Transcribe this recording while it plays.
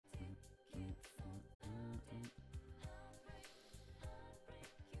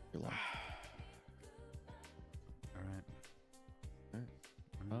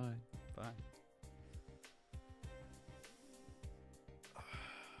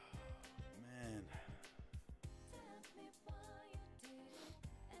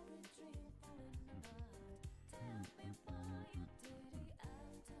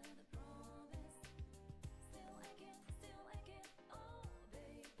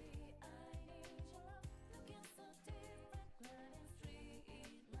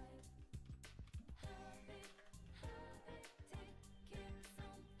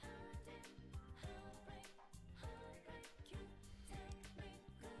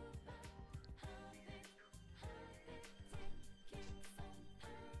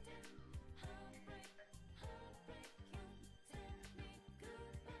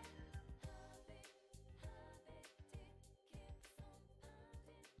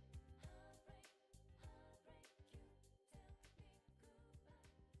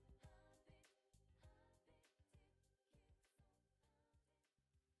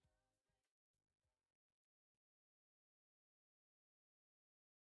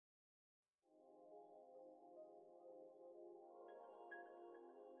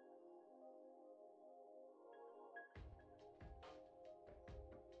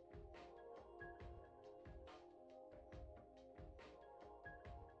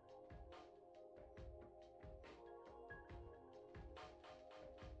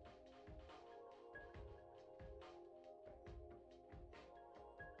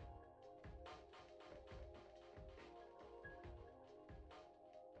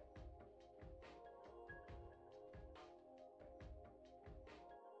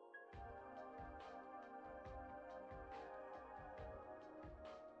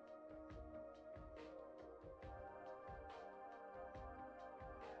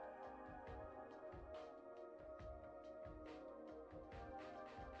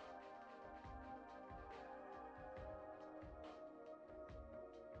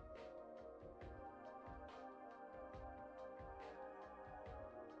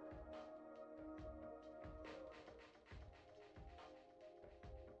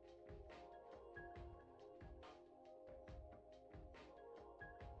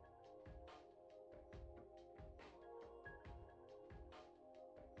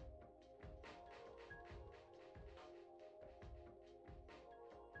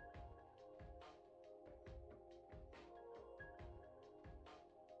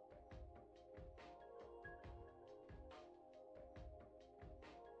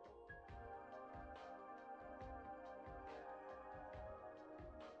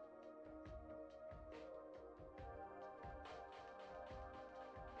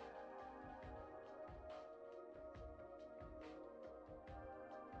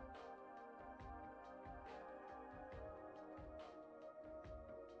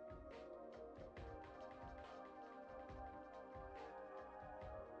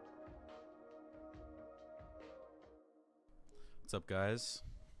What's up, guys?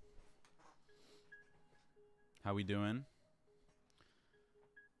 How we doing?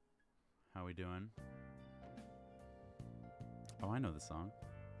 How we doing? Oh, I know the song.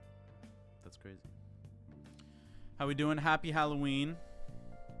 That's crazy. How we doing? Happy Halloween.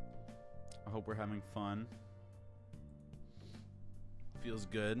 I hope we're having fun. Feels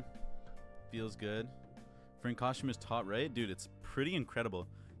good. Feels good. Frank costume is top right. Dude, it's pretty incredible.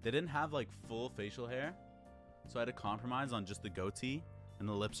 They didn't have like full facial hair, so I had to compromise on just the goatee, and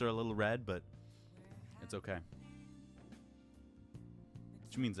the lips are a little red, but it's okay.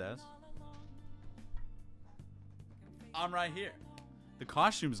 What you mean, Zaz? I'm right here. The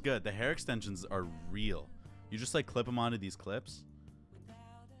costume's good. The hair extensions are real. You just like clip them onto these clips.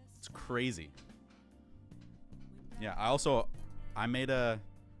 It's crazy. Yeah, I made a,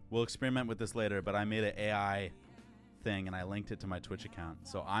 we'll experiment with this later, but I made an AI thing and I linked it to my Twitch account.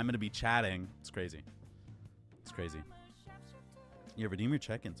 So I'm going to be chatting. It's crazy. It's crazy. Yeah, redeem your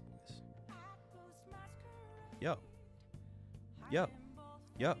check-ins, boys. Yo. Yo.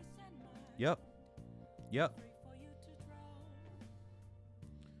 Yo. Yo. Yo.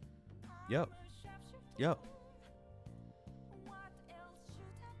 Yo. Yo.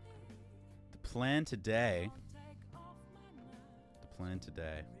 The plan today.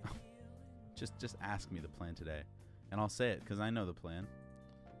 just ask me the plan today. And I'll say it because I know the plan.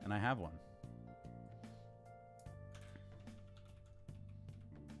 And I have one.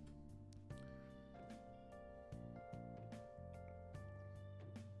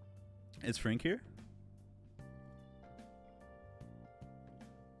 Is Frank here?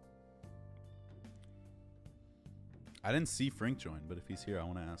 I didn't see Frank join, but if he's here, I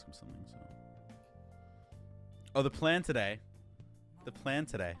want to ask him something. So, oh, the plan today,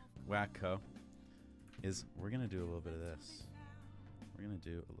 Wacko, is we're gonna do a little bit of this. We're gonna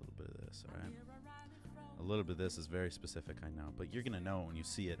do a little bit of this, all right? A little bit of this is very specific, I know, but you're gonna know it when you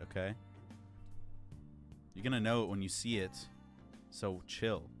see it, okay? You're gonna know it when you see it, so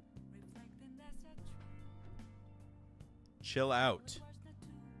chill. Chill out.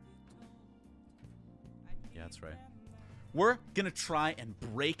 Yeah, that's right. We're gonna try and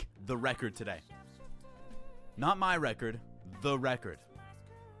break the record today. Not my record, the record.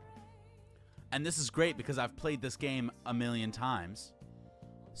 And this is great because I've played this game a million times,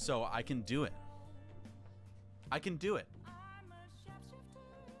 so I can do it. I can do it.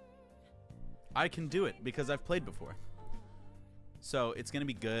 I can do it because I've played before. So it's gonna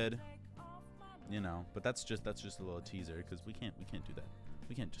be good, you know. But that's just a little teaser because we can't do that.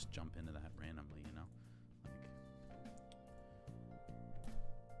 We can't just jump into that randomly, you know.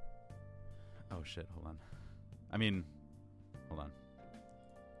 Like, oh shit! Hold on. I mean, hold on.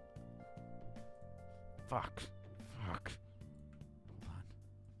 Fuck. Hold on.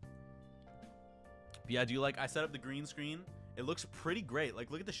 But yeah, do you like, I set up the green screen. It looks pretty great.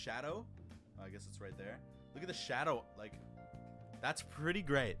 Like, look at the shadow. Oh, I guess it's right there. Look at the shadow. Like, that's pretty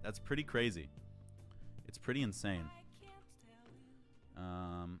great. That's pretty crazy. It's pretty insane.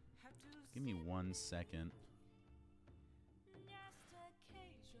 Give me 1 second.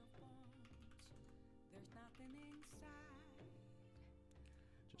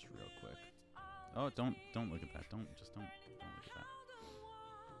 Just real quick. Oh, don't look at that. Don't look at that.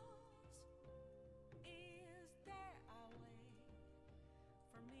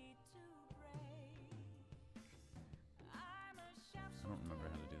 I don't remember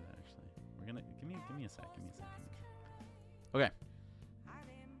how to do that actually. We're gonna give me a sec. Okay.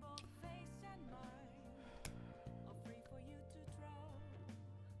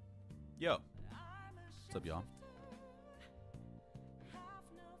 Yo. What's up, y'all?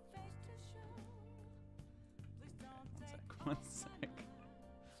 One sec.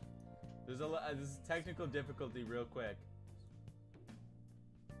 There's this is technical difficulty real quick.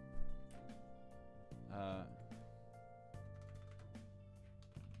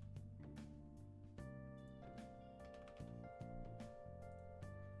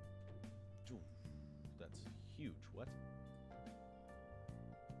 That's huge. What?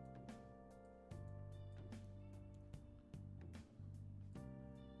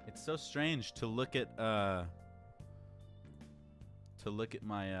 It's so strange to look at my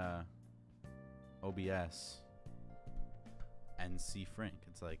OBS and see Frank.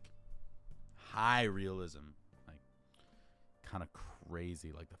 It's like high realism, like kind of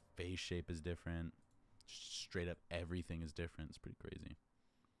crazy. Like the face shape is different. Straight up everything is different. It's pretty crazy.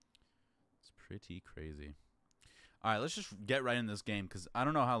 It's pretty crazy. All right, let's just get right in this game because I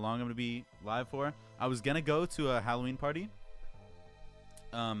don't know how long I'm gonna be live for. I was gonna go to a Halloween party,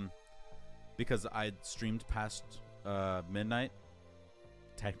 because I streamed past midnight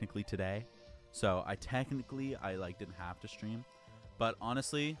technically today, so I like didn't have to stream, But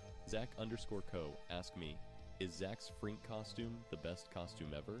honestly, Zach_co asked me, is Zach's Frink costume the best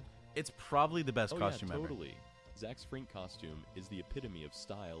costume ever? it's probably the best Oh costume yeah, ever. totally. Zach's Frink costume is the epitome of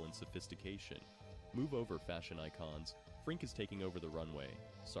style and sophistication. Move over, fashion icons. Frink is taking over the runway.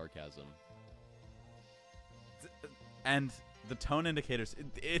 Sarcasm. And the tone indicators,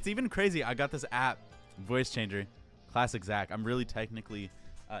 it's even crazy. I got this app, voice changer, classic Zach. I'm really technically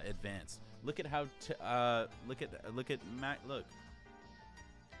advanced. Look at how look at Mac. Look,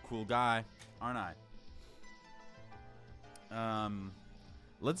 cool guy, aren't I?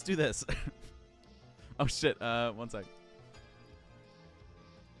 Let's do this. Oh shit. One sec.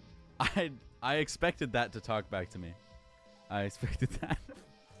 I expected that to talk back to me. I expected that.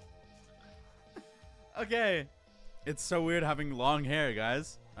 Okay. It's so weird having long hair,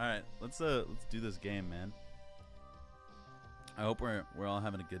 guys. All right, let's do this game, man. I hope we're all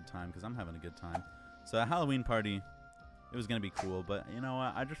having a good time, because I'm having a good time. So a Halloween party, it was gonna be cool, but you know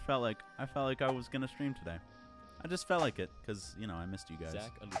what? I felt like I was gonna stream today. I just felt like it, because you know I missed you guys.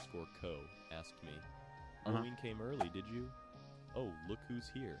 Zach_co asked me, Halloween came early, did you? Oh, look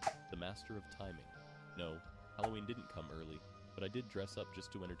who's here, the master of timing. No, Halloween didn't come early, but I did dress up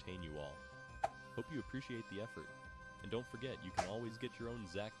just to entertain you all. Hope you appreciate the effort. And don't forget, you can always get your own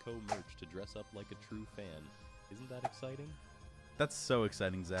Zach_co merch to dress up like a true fan. Isn't that exciting? That's so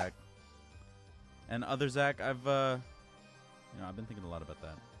exciting, Zach. And other Zach, I've I've been thinking a lot about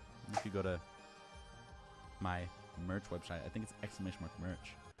that. If you go to my merch website, I think it's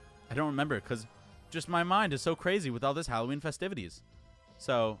 !merch. I don't remember, because just my mind is so crazy with all this Halloween festivities.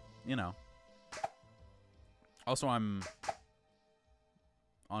 So, you know. Also, I'm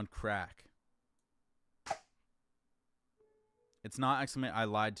on crack. It's not exclamation. I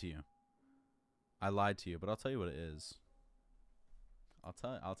lied to you. I lied to you, but I'll tell you what it is. I'll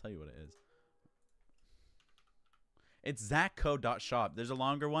tell you what it is. It's zachco.shop. There's a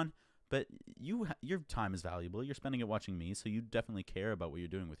longer one, but your time is valuable. You're spending it watching me, so you definitely care about what you're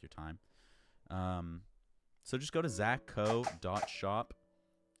doing with your time. So just go to zachco.shop.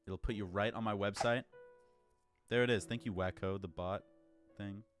 It'll put you right on my website. There it is. Thank you, Wacko, the bot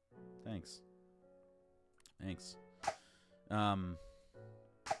thing. Thanks.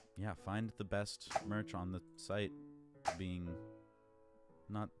 Yeah, find the best merch on the site, being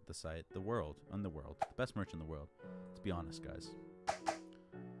not the site, the world, on the world. The best merch in the world. Let's be honest, guys.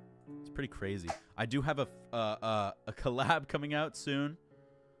 It's pretty crazy. I do have a collab coming out soon.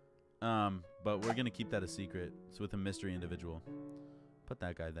 But we're going to keep that a secret. It's with a mystery individual. Put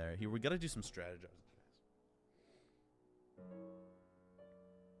that guy there. Here, we got to do some strategizing.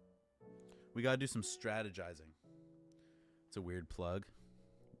 We got to do some strategizing. It's a weird plug.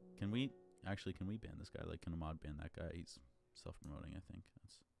 Can we ban this guy? Like, can a mod ban that guy? He's self-promoting, I think.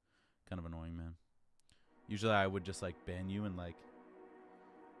 That's kind of annoying, man. Usually I would just, like, ban you and, like,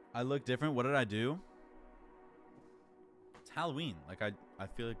 I look different. What did I do? It's Halloween. Like, I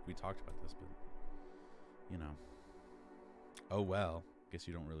feel like we talked about this, but, you know. Oh, well. Guess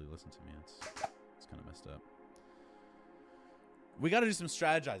you don't really listen to me. It's kind of messed up. We got to do some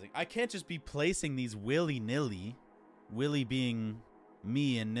strategizing. I can't just be placing these willy-nilly. Willy being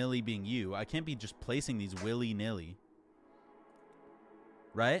me and nilly being you. I can't be just placing these willy-nilly.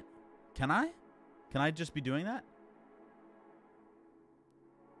 Right? Can I? Can I just be doing that?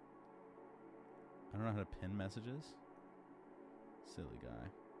 I don't know how to pin messages. Silly guy.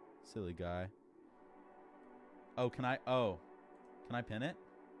 Silly guy. Oh, can I? Oh. Can I pin it?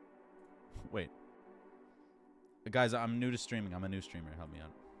 Wait. Guys, I'm new to streaming. I'm a new streamer. Help me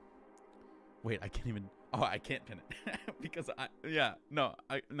out. Wait, I can't even... Oh, I can't pin it. Because Yeah, no.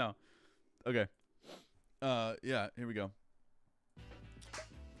 No. Okay. Yeah, here we go.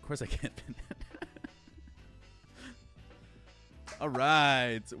 Of course I can't pin it. All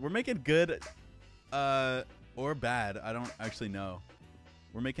right. We're making good or bad. I don't actually know.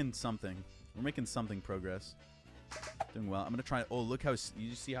 We're making something. We're making something progress. Doing well. I'm going to try... Oh, look how...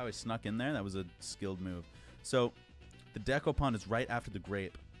 You see how I snuck in there? That was a skilled move. So, the Decopon is right after the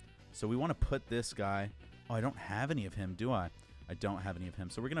grape. So, we want to put this guy... Oh, I don't have any of him, do I? I don't have any of him.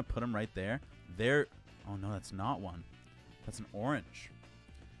 So, we're going to put him right there. There... Oh, no, that's not one. That's an orange.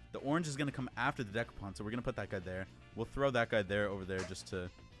 The orange is going to come after the Decopon, so we're going to put that guy there. We'll throw that guy there over there just to...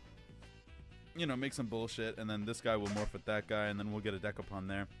 You know, make some bullshit. And then this guy will morph with that guy, and then we'll get a Decopon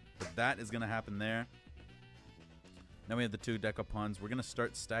there. But that is going to happen there. Now we have the two Decopons. We're going to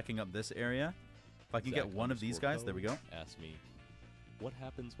start stacking up this area. If I can get one of these guys, there we go. Ask me, what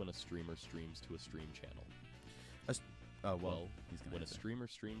happens when a streamer streams to a stream channel? Oh, well, when a streamer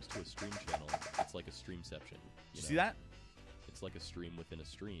streams to a stream channel, it's like a streamception. You see that? It's like a stream within a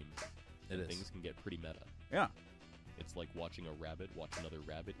stream. It is. Things can get pretty meta. Yeah. It's like watching a rabbit watch another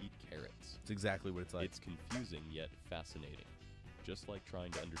rabbit eat carrots. It's exactly what it's like. It's confusing yet fascinating. Just like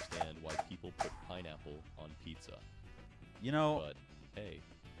trying to understand why people put pineapple on pizza. You know, But, hey,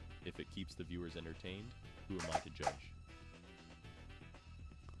 if it keeps the viewers entertained, who am I to judge?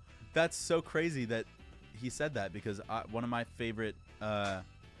 that's so crazy that he said that, because one of my favorite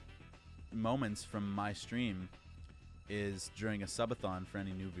moments from my stream is during a subathon. For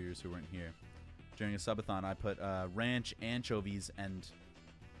any new viewers who weren't here, during a subathon, I put ranch, anchovies, and,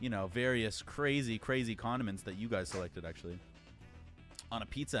 you know, various crazy condiments that you guys selected, actually, on a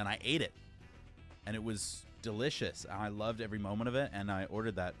pizza, and I ate it, and it was delicious. I loved every moment of it, and I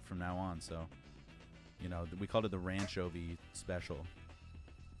ordered that from now on. So, you know, we called it the Ranchovy special.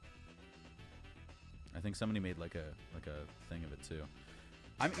 I think somebody made like a thing of it too.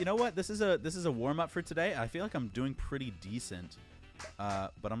 You know what? This is a warm up for today. I feel like I'm doing pretty decent,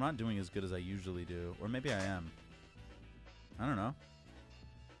 but I'm not doing as good as I usually do, or maybe I am. I don't know.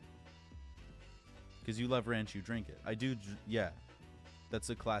 Because you love ranch, you drink it. I do. Yeah, that's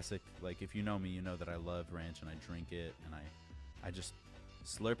a classic. Like, if you know me, you know that I love ranch and I drink it, and I just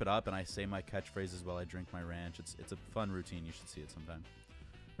slurp it up and I say my catchphrases while I drink my ranch. It's a fun routine. You should see it sometime.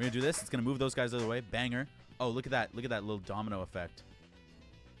 We're gonna do this. It's gonna move those guys out of the way. Banger. Oh, look at that. Look at that little domino effect.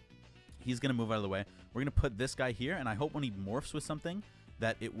 He's gonna move out of the way. We're gonna put this guy here, and I hope when he morphs with something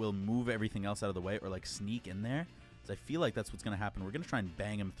that it will move everything else out of the way, or like sneak in there. Because I feel like that's what's gonna happen. We're gonna try and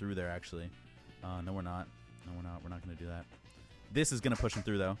bang him through there, actually. No, we're not. No, we're not. We're not gonna do that. This is gonna push him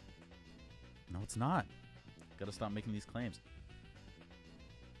through, though. No, it's not. Gotta stop making these claims.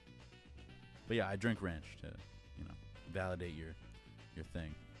 But yeah, I drink ranch to, you know, validate your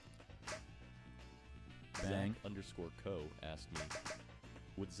thing. Bang. Zach_co asked me,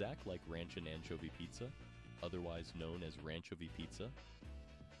 would Zach like ranch and anchovy pizza, otherwise known as ranchovy pizza?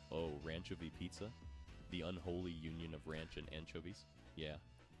 Oh, ranchovy pizza? The unholy union of ranch and anchovies? Yeah,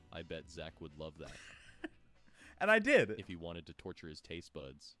 I bet Zach would love that. And I did. If he wanted to torture his taste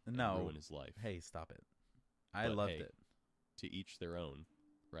buds and No. ruin his life. Hey, stop it. I But loved hey, it. To each their own,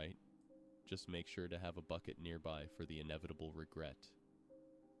 right? Just make sure to have a bucket nearby for the inevitable regret.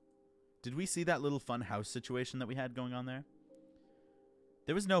 Did we see that little fun house situation that we had going on there?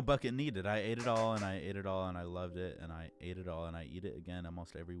 There was no bucket needed. I ate it all, and I ate it all, and I loved it, and I ate it all, and I eat it again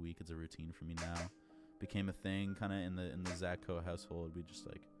almost every week. It's a routine for me now. Became a thing kind of in the Zach_co household.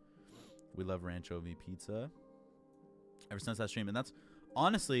 We love Ranchovy pizza ever since that stream. And that's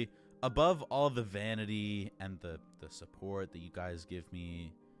honestly, above all the vanity and the support that you guys give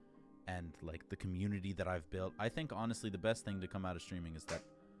me and like the community that I've built, I think honestly the best thing to come out of streaming is that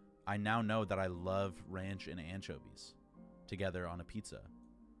I now know that I love ranch and anchovies together on a pizza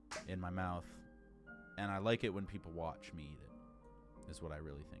in my mouth, and I like it when people watch me eat it, is what I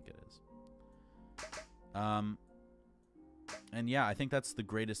really think it is. And yeah, I think that's the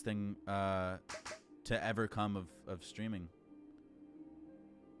greatest thing to ever come of streaming.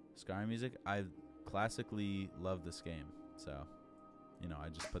 Skyrim music, I classically love this game, so, you know, I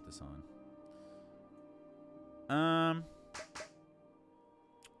just put this on.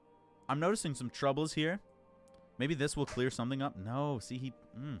 I'm noticing some troubles here. Maybe this will clear something up. No, see,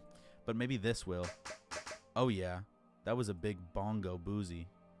 but maybe this will. Oh, yeah. That was a big bongo boozy.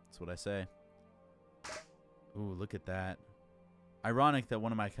 That's what I say. Ooh, look at that. Ironic that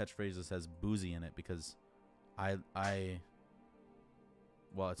one of my catchphrases has boozy in it, because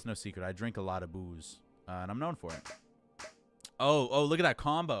well, it's no secret. I drink a lot of booze, and I'm known for it. Oh, look at that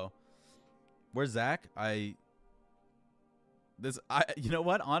combo. Where's Zach? You know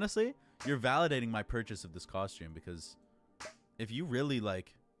what? Honestly, you're validating my purchase of this costume, because if you really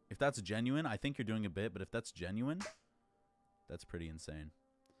if that's genuine, I think you're doing a bit, but if that's genuine, that's pretty insane.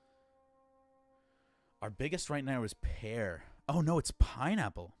 Our biggest right now is pear. Oh no, it's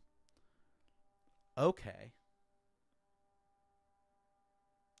pineapple. Okay.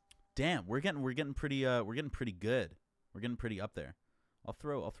 Damn, we're getting pretty good. We're getting pretty up there. I'll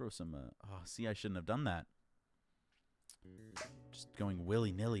throw some oh, see, I shouldn't have done that. Just going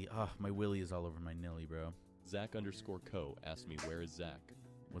willy-nilly. Oh, my willy is all over my nilly, bro. Zach_co asked me, where is Zach?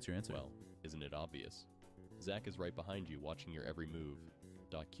 What's your answer? Well, isn't it obvious? Zach is right behind you, watching your every move.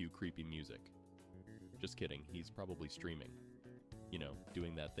 Cue creepy music. Just kidding, he's probably streaming. You know,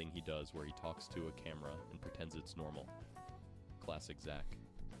 doing that thing he does where he talks to a camera and pretends it's normal. Classic Zach.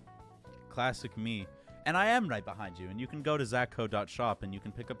 Classic me. And I am right behind you, and you can go to zachco.shop and you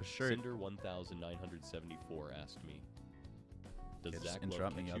can pick up a shirt. Cinder1974 asked me, does Just Zach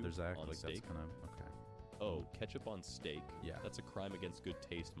interrupt love me, ketchup other Zach. on Like, steak? that's kind of okay. Oh, ketchup on steak? Yeah. That's a crime against good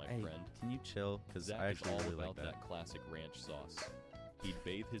taste, my Hey, friend. can you chill? Because Zach I is actually all really about like that. classic ranch sauce. He'd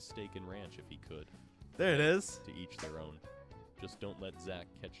bathe his steak in ranch if he could. There it is. To each their own. Just don't let Zach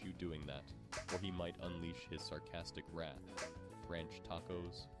catch you doing that, or he might unleash his sarcastic wrath. Ranch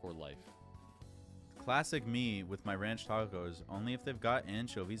tacos for life. Classic me with my ranch tacos, only if they've got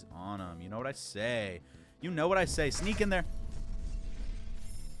anchovies on them. You know what I say. You know what I say. Sneak in there.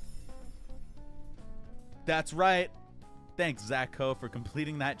 That's right. Thanks, Zach Coe, for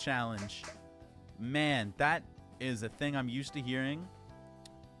completing that challenge. Man, that is a thing I'm used to hearing.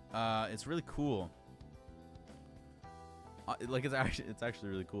 It's really cool. Like it's actually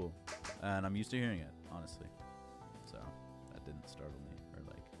really cool, and I'm used to hearing it, honestly. So that didn't startle me or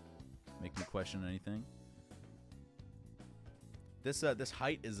like make me question anything. This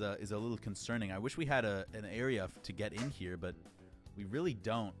height is a little concerning. I wish we had an area to get in here, but we really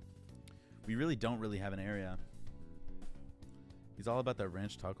don't. We really don't have an area. He's all about that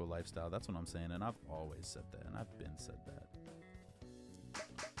ranch taco lifestyle. That's what I'm saying, and I've always said that, and I've been said that.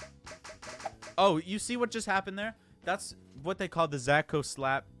 Oh, you see what just happened there? That's what they call the Zacko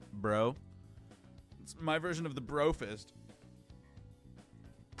slap, bro. It's my version of the bro fist.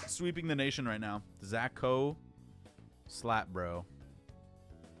 Sweeping the nation right now. Zacko slap, bro.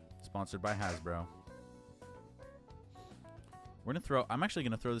 Sponsored by Hasbro. We're gonna throw. I'm actually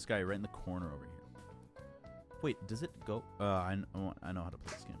gonna throw this guy right in the corner over here. Wait, does it go? I know how to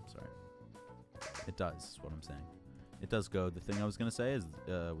play this game. Sorry. It does. Is what I'm saying. It does go. The thing I was gonna say is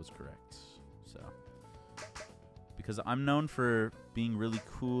was correct. So. Because I'm known for being really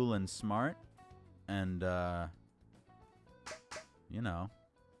cool and smart, and you know,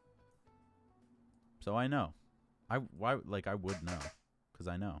 so I know, I would know, because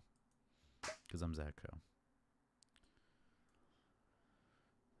I know, because I'm Zach Coe.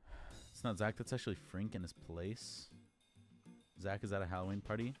 It's not Zach. That's actually Frink in his place. Zach is at a Halloween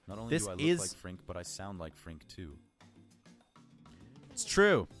party. Not only do I look like Frink, but I sound like Frink too. It's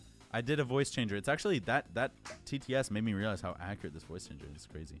true. I did a voice changer. It's actually that TTS made me realize how accurate this voice changer is. It's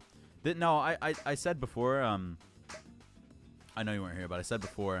crazy. No, I said before, I know you weren't here, but I said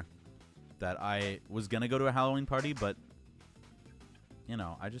before that I was going to go to a Halloween party, but, you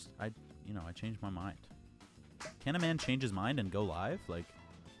know, I changed my mind. Can a man change his mind and go live? Like,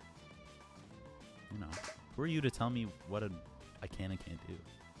 you know, who are you to tell me what I can and can't do?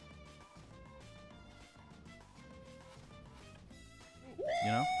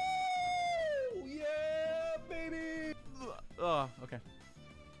 You know? Oh, okay.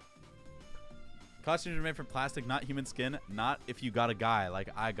 Costumes are made from plastic, not human skin. Not if you got a guy like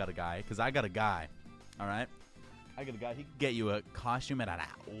I got a guy, because I got a guy. All right? I got a guy. He can get you a costume at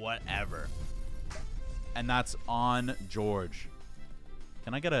whatever. And that's on George.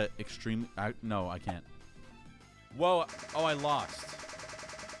 Can I get a extreme... no, I can't. Whoa. Oh, I lost.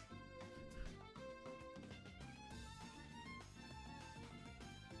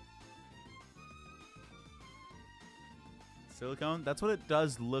 Silicone? That's what it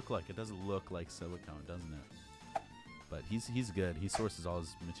does look like. It does look like silicone, doesn't it? But he's good. He sources all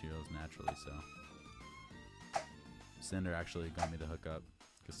his materials naturally, so. Cinder actually got me the hookup.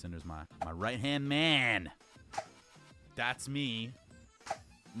 Because Cinder's my right-hand man. That's me.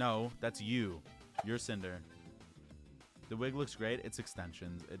 No, that's you. You're Cinder. The wig looks great. It's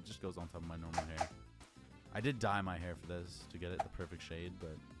extensions. It just goes on top of my normal hair. I did dye my hair for this to get it the perfect shade,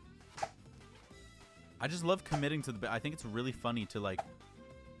 but... I just love committing to the bit. I think it's really funny to, like,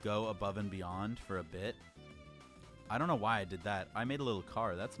 go above and beyond for a bit. I don't know why I did that. I made a little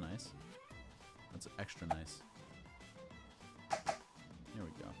car. That's nice. That's extra nice. There we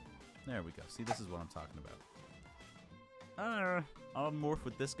go. There we go. See, this is what I'm talking about. I'll morph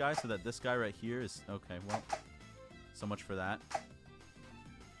with this guy so that this guy right here is... Okay, well, so much for that.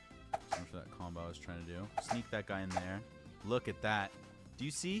 So much for that combo I was trying to do. Sneak that guy in there. Look at that. Do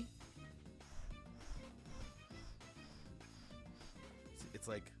you see? It's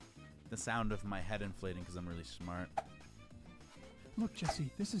like the sound of my head inflating because I'm really smart. Look,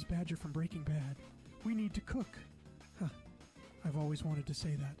 Jesse, this is Badger from Breaking Bad. We need to cook. Huh. I've always wanted to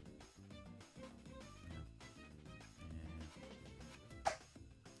say that. Yeah.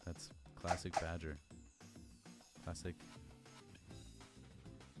 That's classic Badger. Classic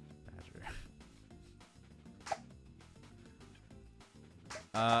Badger.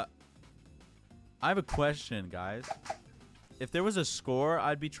 I have a question, guys. If there was a score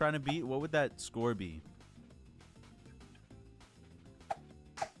I'd be trying to beat, what would that score be?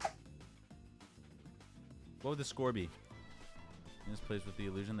 What would the score be? He just plays with the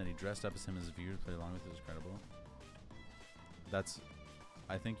illusion that he dressed up as him as a viewer to play along with it is credible.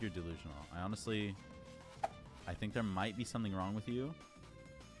 I think you're delusional. I think there might be something wrong with you.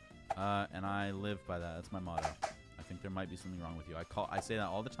 And I live by that. That's my motto. I think there might be something wrong with you. I say that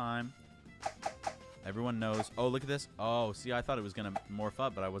all the time. Everyone knows. Oh, look at this. Oh, see, I thought it was going to morph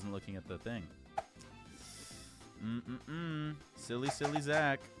up, but I wasn't looking at the thing. Silly, silly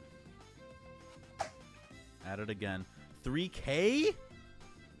Zach. At it again. 3K?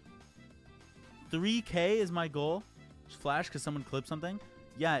 3K is my goal? Just flash because someone clipped something?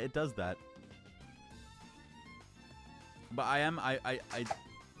 Yeah, it does that. But I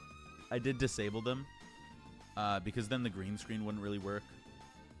did disable them. Because then the green screen wouldn't really work.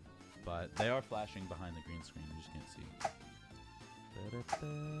 But they are flashing behind the green screen. You just can't see.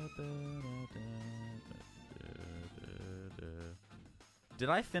 Did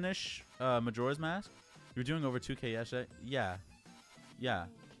I finish Majora's Mask? You were doing over 2K yesterday? Yeah. Yeah.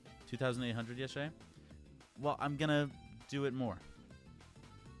 2,800 yesterday? Well, I'm going to do it more.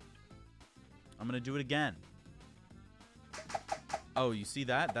 I'm going to do it again. Oh, you see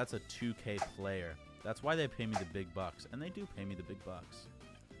that? That's a 2K player. That's why they pay me the big bucks. And they do pay me the big bucks.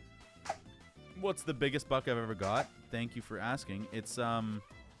 What's the biggest buck I've ever got? Thank you for asking. It's oh,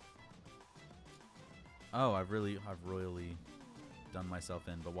 I've royally done myself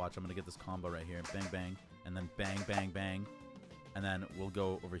in. But watch, I'm gonna get this combo right here. Bang bang, and then bang bang bang, and then we'll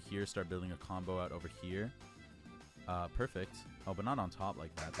go over here, start building a combo out over here. Perfect. Oh, but not on top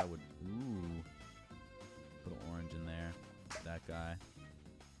like that. That would put an orange in there. That guy.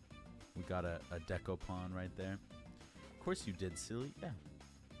 We got a deco pawn right there. Of course you did, silly. Yeah.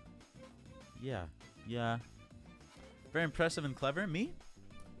 Yeah. Yeah. Very impressive and clever. Me?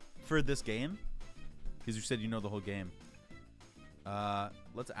 For this game? Because you said you know the whole game.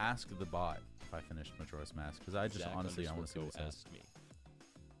 Let's ask the bot if I finished Majora's Mask. Because I just Zach honestly, I want to see what it says. asked me,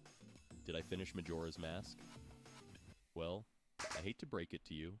 did I finish Majora's Mask? Well, I hate to break it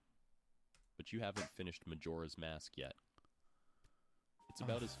to you, but you haven't finished Majora's Mask yet. It's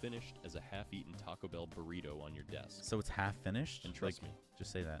about as finished as a half-eaten Taco Bell burrito on your desk. So it's half finished? And trust me,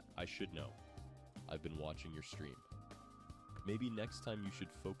 just say that. I should know. I've been watching your stream. Maybe next time you should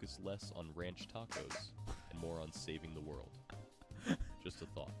focus less on ranch tacos and more on saving the world. Just a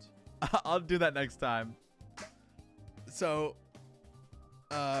thought. I'll do that next time. So,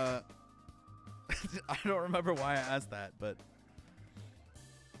 I don't remember why I asked that, but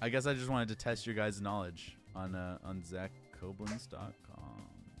I guess I just wanted to test your guys' knowledge on ZachKoblins.com.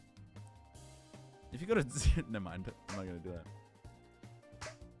 If you go to never mind, I'm not gonna do that.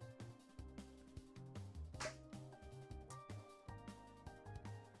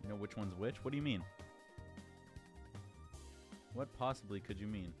 You know which one's which? What do you mean? What possibly could you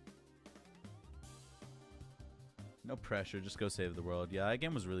mean? No pressure, just go save the world. Yeah, that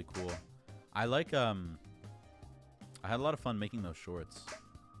game was really cool. I like I had a lot of fun making those shorts.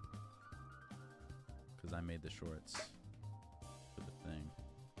 Cause I made the shorts for the thing.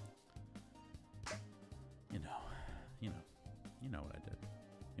 You know what I did.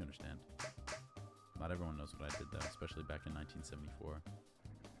 You understand. Not everyone knows what I did though, especially back in 1974.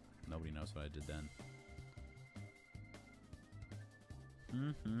 Nobody knows what I did then.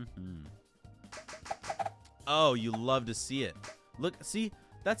 Oh, you love to see it. Look, see,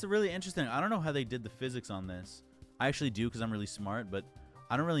 that's really interesting. I don't know how they did the physics on this. I actually do because I'm really smart, but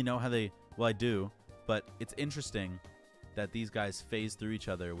I don't really know how they... Well, I do, but it's interesting that these guys phase through each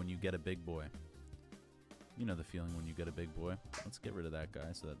other when you get a big boy. You know the feeling when you get a big boy. Let's get rid of that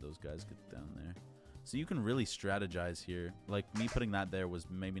guy so that those guys get down there. So you can really strategize here. Like, me putting that there was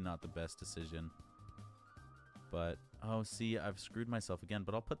maybe not the best decision. But, oh, see, I've screwed myself again.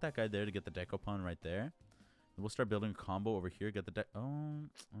 But I'll put that guy there to get the deco pawn right there. And we'll start building a combo over here. Get the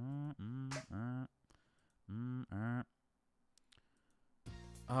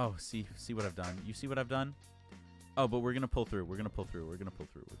Oh, see what I've done. You see what I've done? Oh, but we're going to pull through. We're going to pull through. We're going to pull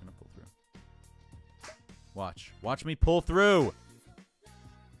through. We're going to pull through. Watch. Watch me pull through.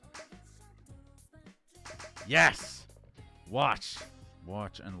 Yes. Watch.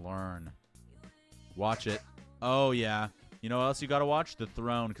 Watch and learn. Watch it. Oh, yeah. You know what else you got to watch? The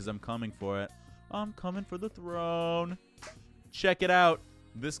throne, because I'm coming for it. I'm coming for the throne. Check it out.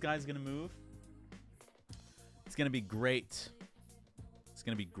 This guy's going to move. It's going to be great. It's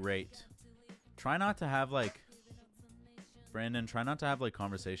going to be great. Try not to have, like... Brandon, try not to have, like,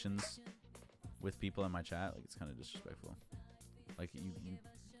 conversations with people in my chat. Like, it's kind of disrespectful. Like, you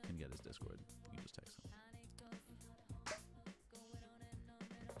can get his Discord. You can just text him.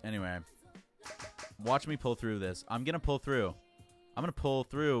 Anyway. Watch me pull through this. I'm going to pull through. I'm going to pull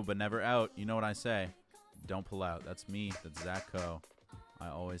through, but never out. You know what I say. Don't pull out. That's me. That's Zachko. I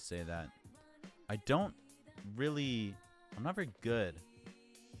always say that. I don't really... I'm not very good.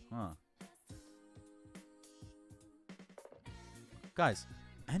 Huh. Guys,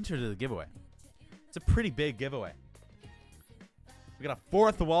 enter to the giveaway. It's a pretty big giveaway. We got a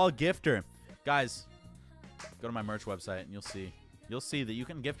fourth wall gifter. Guys, Go to my merch website and you'll see. You'll see that you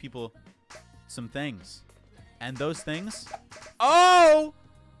can give people some things. And those things, oh,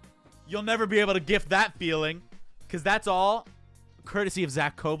 you'll never be able to gift that feeling, because that's all courtesy of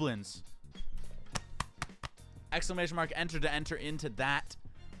Zach Koblenz. Exclamation mark enter to enter into that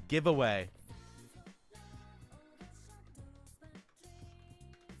giveaway.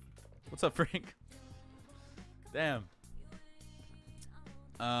 What's up, Frank? Damn.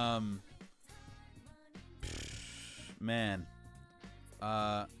 Man.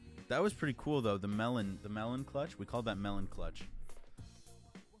 That was pretty cool though. The melon clutch. We called that melon clutch.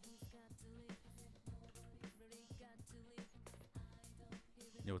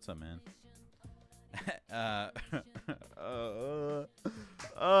 Yo, what's up, man? I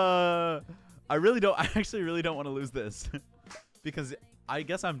actually really don't want to lose this because I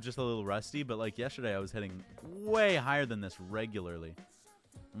guess I'm just a little rusty, but like yesterday I was hitting way higher than this regularly.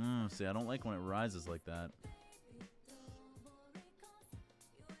 See, I don't like when it rises like that.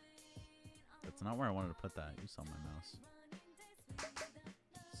 That's not where I wanted to put that. You saw my mouse.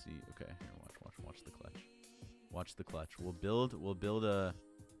 Let's see, okay, here, watch the clutch. Watch the clutch. We'll build a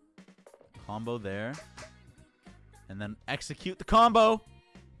combo there. And then execute the combo.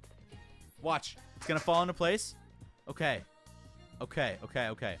 Watch. It's gonna fall into place. Okay.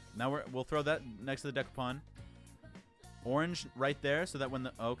 Now we'll throw that next to the decaupon. Orange right there so that when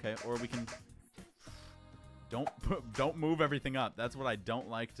the okay, or we can don't move everything up. That's what I don't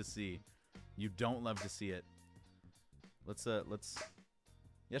like to see. You don't love to see it. Let's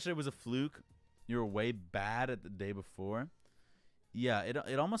yesterday was a fluke. You were way bad at the day before. Yeah,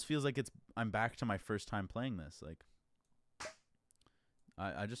 it almost feels like I'm back to my first time playing this. Like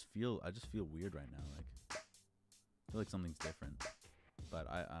I just feel weird right now. Like I feel like something's different. But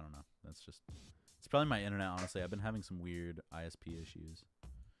I don't know. It's probably my internet, honestly. I've been having some weird ISP issues.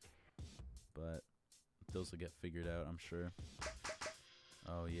 But those will get figured out, I'm sure.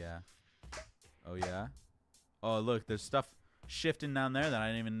 Oh yeah. Oh yeah. Oh look, there's stuff shifting down there that I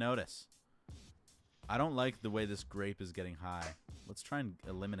didn't even notice. I don't like the way this grape is getting high. Let's try and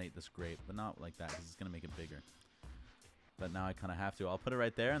eliminate this grape, but not like that because it's going to make it bigger. But now I kind of have to. I'll put it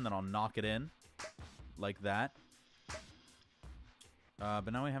right there and then I'll knock it in like that.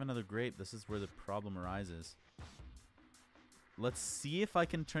 But now we have another grape. This is where the problem arises. Let's see if I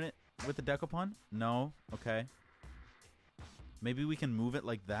can turn it with the decaupon. No. Okay. Maybe we can move it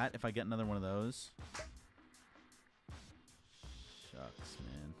like that if I get another one of those. Shucks,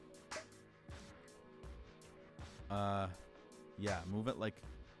 man. Yeah, move it like...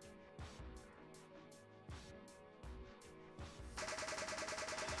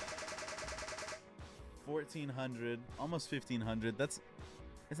 $1,400, almost $1,500.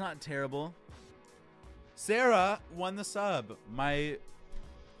 It's not terrible. Sarah won the sub. My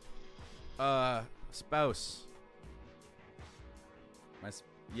spouse.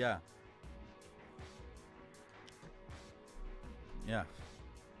 Yeah. Yeah.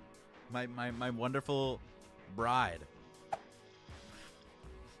 My wonderful bride.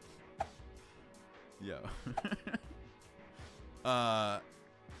 Yo.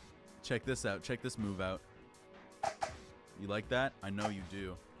 Check this out. Check this move out. You like that? I know you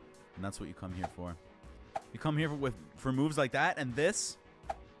do. And that's what you come here for. You come here for moves like that and this.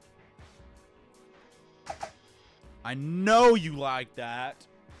 I know you like that.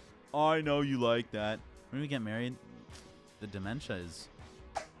 I know you like that. When we get married, the dementia is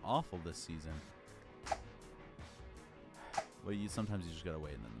awful this season. Well, sometimes you just gotta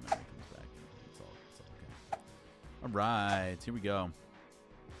wait and then the memory comes back. It's all okay. All right, here we go.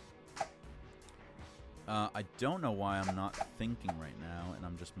 I don't know why I'm not thinking right now, and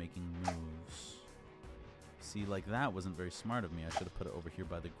I'm just making moves. See, like that wasn't very smart of me. I should have put it over here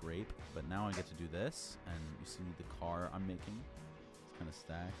by the grape, but now I get to do this, and you see the car I'm making? It's kind of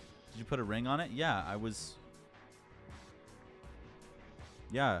stacked. Did you put a ring on it? Yeah, I was.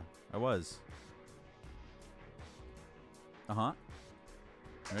 Yeah, I was. Uh-huh.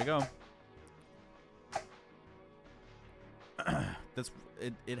 There you go.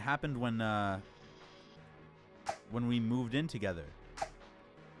 It happened when we moved in together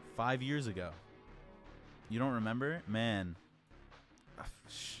 5 years ago. You don't remember? Man.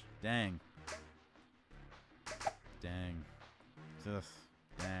 Dang. Ugh,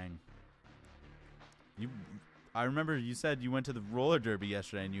 dang. I remember you said you went to the roller derby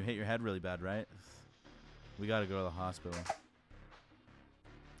yesterday and you hit your head really bad, right? We gotta go to the hospital.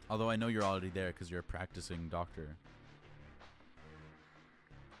 Although I know you're already there because you're a practicing doctor.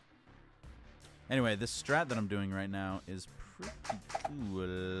 Anyway, this strat that I'm doing right now is pretty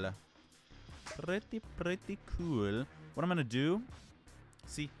cool. Pretty cool. What I'm going to do...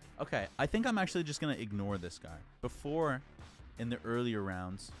 See, Okay, I think I'm actually just going to ignore this guy. Before, in the earlier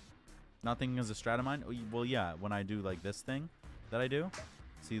rounds, not thinking as a strat of mine. Well, yeah, when I do like this thing that I do.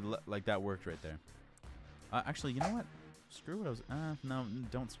 See, like that worked right there. Actually, you know what? Screw what I was... no,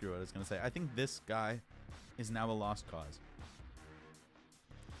 don't screw what I was going to say. I think this guy is now a lost cause.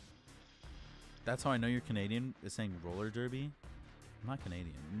 That's how I know you're Canadian, is saying roller derby. I'm not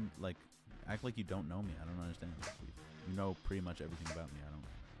Canadian. Like, act like you don't know me. I don't understand. You know pretty much everything about me. I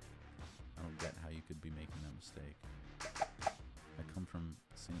don't get how you could be making that mistake. I come from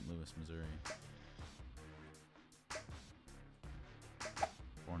St. Louis, Missouri.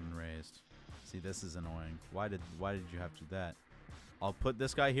 Born and raised. See, this is annoying. Why did you have to do that? I'll put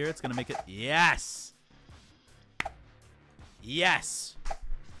this guy here. It's gonna make it. Yes. Yes.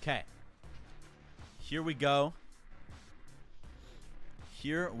 Okay. Here we go.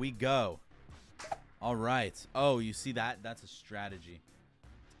 Here we go. All right. Oh, you see that? That's a strategy.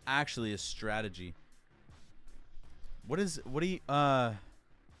 It's actually a strategy. What do you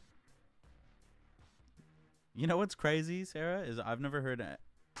you know what's crazy, Sarah, is I've never heard a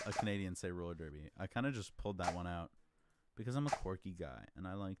Canadian say roller derby. I kind of just pulled that one out because I'm a quirky guy and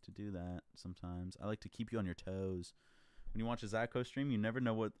I like to do that sometimes. I like to keep you on your toes. When you watch a Zatko stream, you never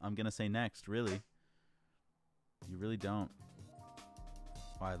know what I'm going to say next, really. You really don't.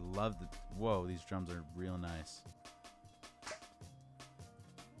 Oh, I love the... Whoa, these drums are real nice.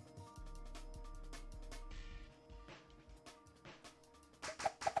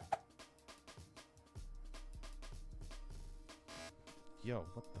 Yo,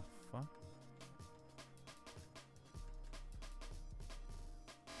 what the fuck?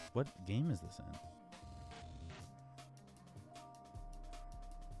 What game is this in?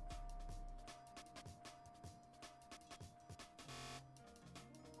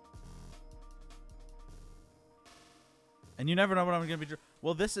 And you never know what I'm gonna be.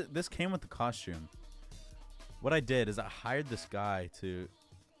 Well, this came with the costume. What I did is I hired this guy to,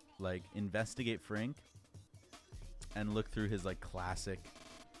 like, investigate Frink and look through his like classic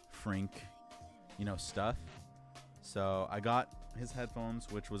Frink, you know, stuff. So I got his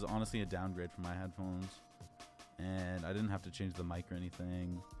headphones, which was honestly a downgrade from my headphones, and I didn't have to change the mic or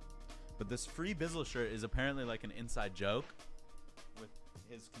anything. But this free Bizzle shirt is apparently like an inside joke with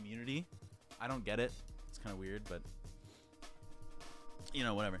his community. I don't get it. It's kind of weird, but you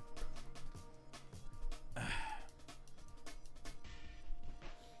know, whatever.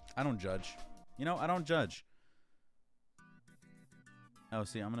 I don't judge. You know, I don't judge. Oh,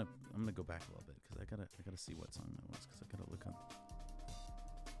 see, I'm gonna go back a little bit because I gotta see what song that was because I gotta look up.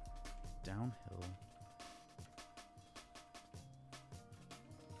 Downhill.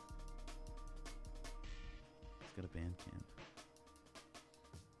 It's got a Bandcamp.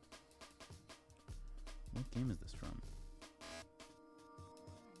 What game is this from?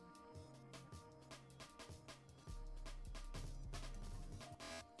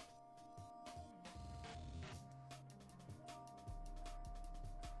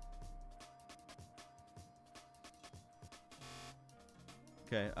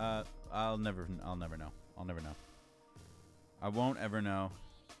 Okay, I'll never know. I'll never know. I won't ever know.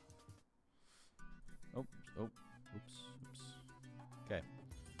 Oh, oops. Okay.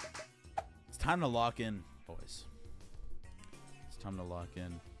 It's time to lock in, boys. It's time to lock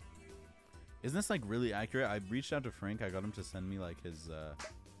in. Isn't this like really accurate? I reached out to Frank. I got him to send me like his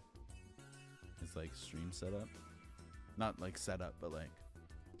like stream setup. Not like setup, but like,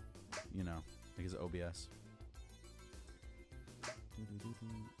 you know, like his OBS.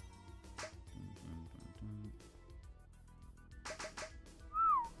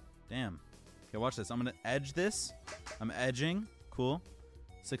 Damn. Okay, watch this. I'm gonna edge this. I'm edging. Cool.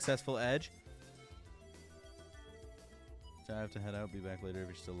 Successful edge. So I have to head out. Be back later if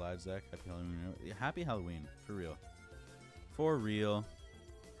you're still live, Zach. Happy Halloween. Happy Halloween. For real. For real.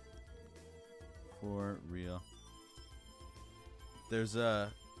 For real. There's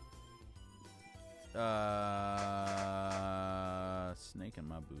a snake in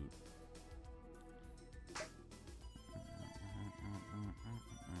my boot.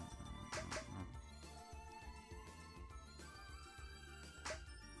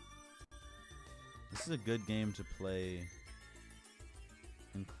 This is a good game to play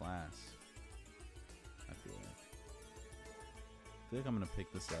in class. I feel like I'm gonna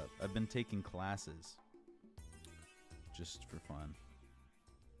pick this up. I've been taking classes just for fun.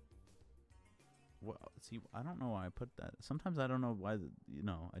 Well, see, I don't know why I put that. Sometimes I don't know why, you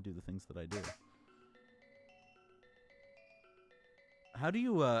know, I do the things that I do. How do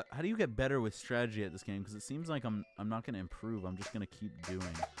you get better with strategy at this game? Because it seems like I'm not gonna improve. I'm just gonna keep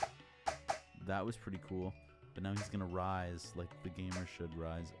doing. That was pretty cool. But now he's gonna rise like the gamer should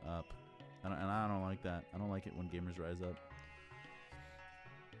rise up. And I don't like that. I don't like it when gamers rise up.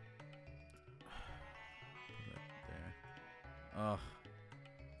 Put it there.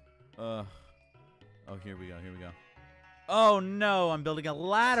 Ugh. Oh, here we go. Here we go. Oh no! I'm building a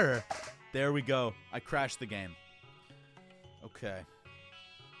ladder. There we go. I crashed the game. Okay.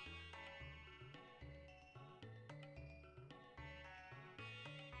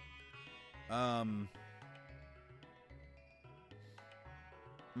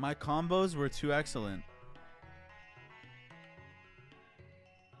 My combos were too excellent.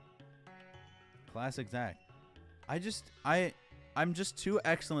 Classic Zach. I'm just too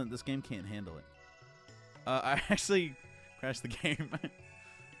excellent. This game can't handle it. I actually crashed the game.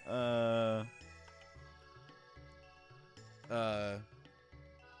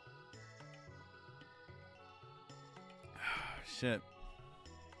 Shit.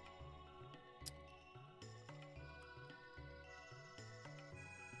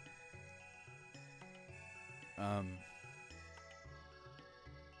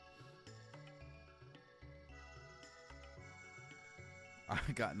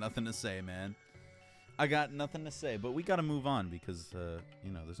 I got nothing to say, man. I got nothing to say, but we gotta move on because,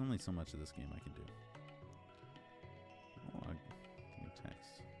 you know, there's only so much of this game I can do. Oh, new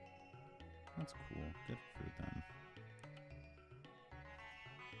text. That's cool. Good for them.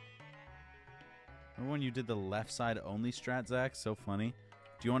 Remember when you did the left side only strat, Zach? So funny.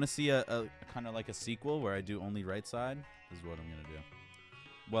 Do you want to see a kind of like a sequel where I do only right side? This is what I'm gonna do.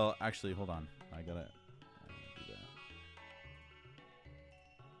 Well, actually, hold on. I gotta do that.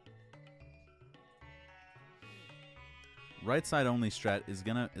 Right side only strat is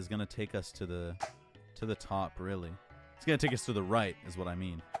gonna take us to the top. Really, it's gonna take us to the right, is what I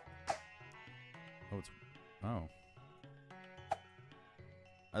mean. Oh.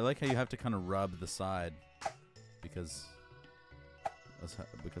 I like how you have to kind of rub the side because of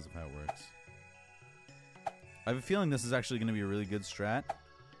how it works. I have a feeling this is actually going to be a really good strat.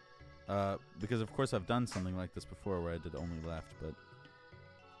 Because of course I've done something like this before where I did only left, but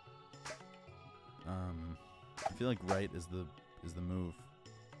I feel like right is the move.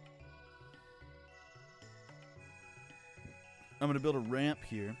 I'm going to build a ramp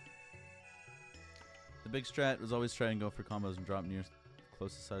here. The big strat was always try and go for combos and drop near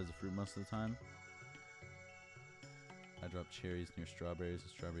closest side of the fruit most of the time. I drop cherries near strawberries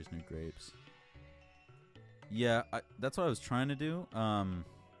and strawberries near grapes. Yeah, that's what I was trying to do.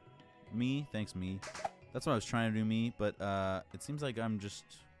 Thanks me. That's what I was trying to do, me. But it seems like I'm just,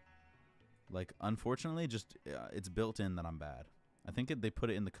 like, unfortunately, just it's built in that I'm bad. I think they put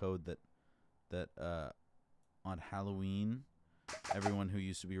it in the code that on Halloween, everyone who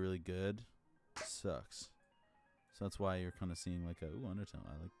used to be really good sucks. So that's why you're kind of seeing like a undertone.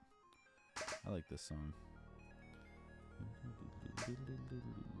 I like this song.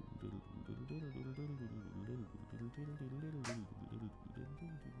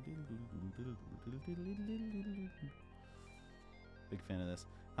 Big fan of this.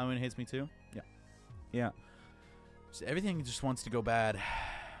 Halloween hates me too? Yeah. Yeah. So everything just wants to go bad.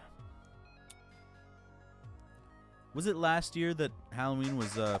 Was it last year that Halloween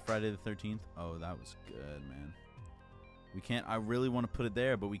was Friday the 13th? Oh, that was good, man. We can't. I really want to put it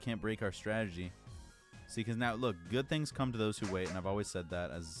there, but we can't break our strategy. See, because now, look, good things come to those who wait, and I've always said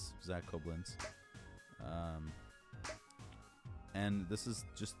that as Zach Koblenz. And this is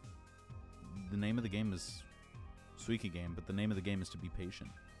just, the name of the game is Suika Game, but the name of the game is to be patient.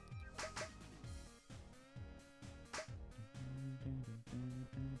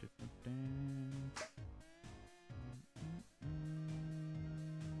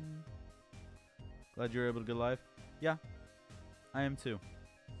 Glad you were able to get live? Yeah, I am too.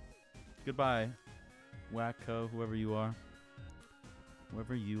 Goodbye, Wacko, whoever you are.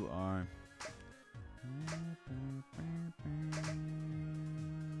 Whoever you are.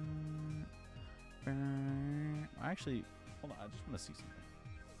 Actually, hold on, I just want to see something.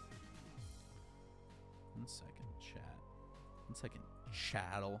 1 second, chat. 1 second,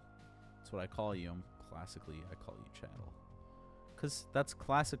 chattel. That's what I call you. I call you chattel. Because that's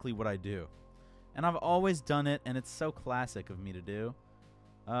classically what I do. And I've always done it, and it's so classic of me to do.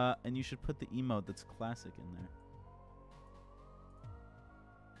 And you should put the emote that's classic in there.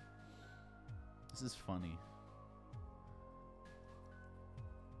 This is funny.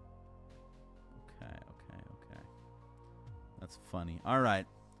 Okay. That's funny. All right.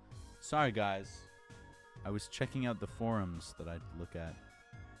 Sorry, guys. I was checking out the forums that I look at.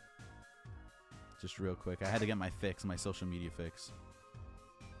 Just real quick. I had to get my fix, my social media fix.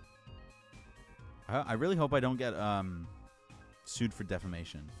 I really hope I don't get sued for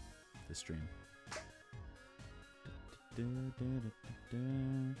defamation this stream.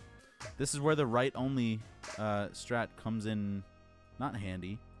 This is where the right only strat comes in not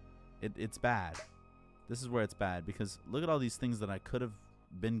handy. It's bad. This is where it's bad because look at all these things that I could have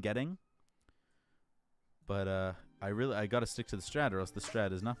been getting. But I gotta stick to the strat or else the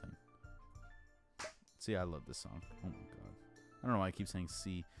strat is nothing. See, I love this song. Oh my god. I don't know why I keep saying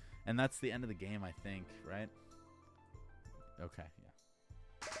C. And that's the end of the game, I think, right? Okay, yeah.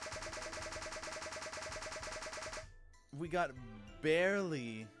 We got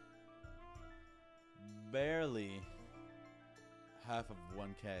barely half of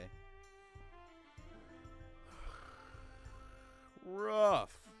 1K.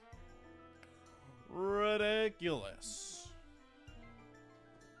 Rough. Ridiculous.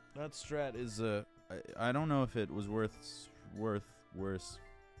 That strat is I don't know if it was worth worse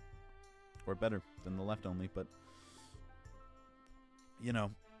or better than the left only, but you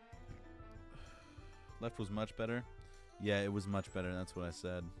know, left was much better. Yeah, it was much better. That's what I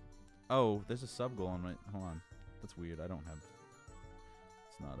said. Oh, there's a sub goal on my. Hold on, that's weird. I don't have.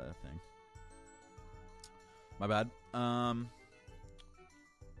 It's not a thing. My bad.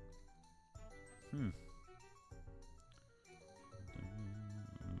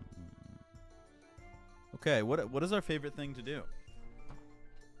 Okay, what is our favorite thing to do?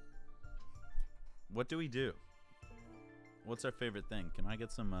 What do we do? What's our favorite thing? Can I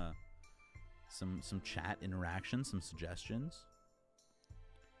get some chat interaction, some suggestions?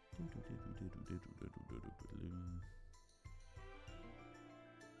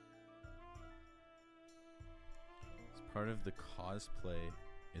 As part of the cosplay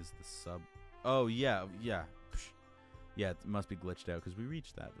is the sub. Oh yeah. Yeah, it must be glitched out because we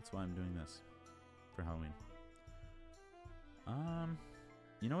reached that. That's why I'm doing this for Halloween.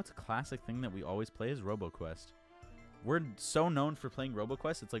 You know what's a classic thing that we always play is RoboQuest. We're so known for playing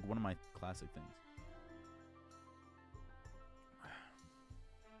RoboQuest. It's like one of my classic things.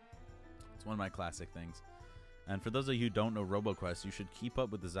 It's one of my classic things. And for those of you who don't know RoboQuest, you should keep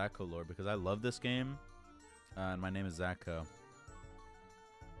up with the Zatko lore because I love this game. And my name is Zatko.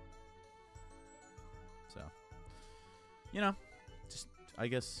 So, you know, just, I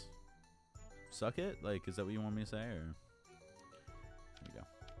guess, suck it? Like, is that what you want me to say? Or here we go.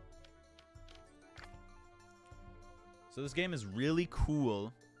 So this game is really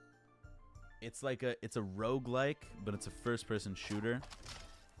cool. It's like it's a roguelike, but it's a first-person shooter.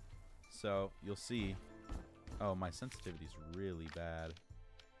 So you'll see. Oh, my sensitivity is really bad.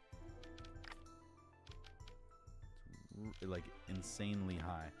 It's like insanely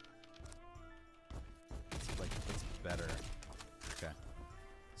high. It's better. Okay.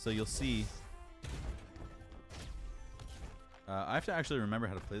 So you'll see. I have to actually remember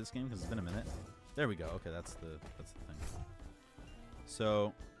how to play this game because it's been a minute. There we go. Okay, that's the thing.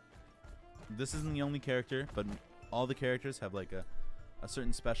 So this isn't the only character, but all the characters have like a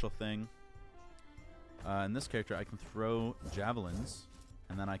certain special thing. In this character, I can throw javelins,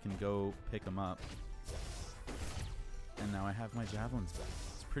 and then I can go pick them up. And now I have my javelins back.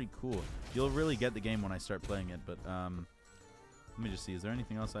 It's pretty cool. You'll really get the game when I start playing it, but let me just see. Is there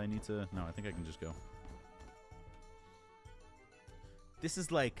anything else I need to... No, I think I can just go. This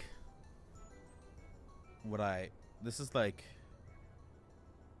is like... This is like...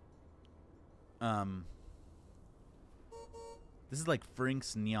 This is like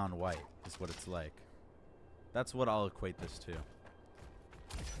Frink's Neon White, is what it's like. That's what I'll equate this to.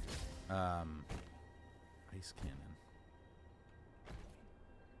 Ice cannon.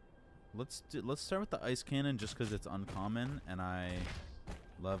 Let's start with the ice cannon just because it's uncommon, and I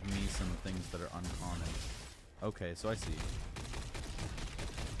love me some things that are uncommon. Okay, so I see.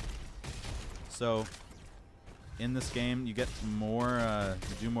 So in this game, you get more,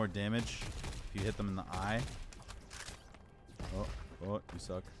 you do more damage if you hit them in the eye. Oh, you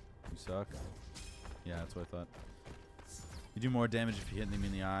suck. You suck. Yeah, that's what I thought. You do more damage if you hit them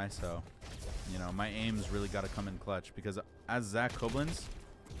in the eye, so, you know, my aim's really got to come in clutch because as Zach Koblenz,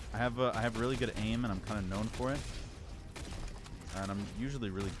 I have really good aim and I'm kind of known for it. And I'm usually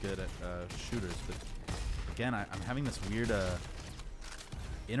really good at shooters, but again, I'm having this weird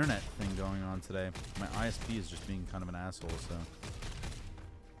internet thing going on today. My ISP is just being kind of an asshole, so.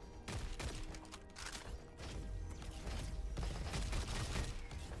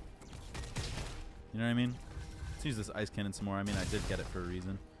 You know what I mean? Let's use this ice cannon some more. I mean, I did get it for a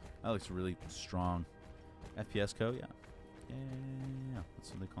reason. That looks really strong. FPS code, yeah. Yeah.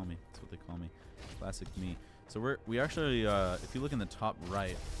 That's what they call me. That's what they call me. Classic me. So we actually, if you look in the top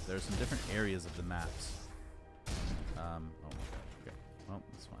right, there are some different areas of the maps. Oh my gosh. Okay. Well,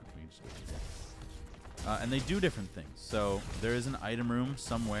 that's fine. We can just go through here. And they do different things. So there is an item room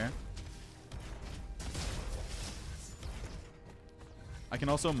somewhere. I can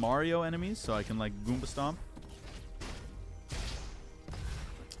also Mario enemies, so I can like Goomba Stomp.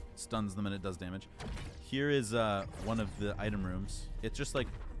 Stuns them and it does damage. Here is one of the item rooms. It just like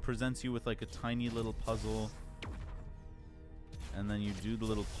presents you with like a tiny little puzzle. And then you do the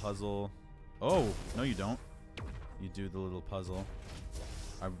little puzzle. Oh, no you don't. You do the little puzzle.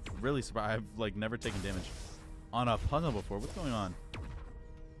 I'm really surprised. I've like never taken damage on a puzzle before. What's going on?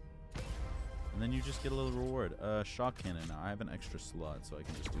 And then you just get a little reward. Shock cannon. Now I have an extra slot, so I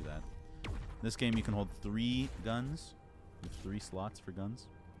can just do that. In this game, you can hold 3 guns. You have 3 slots for guns.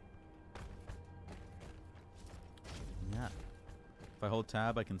 Yeah. If I hold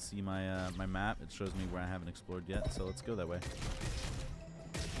tab, I can see my my map. It shows me where I haven't explored yet. So let's go that way.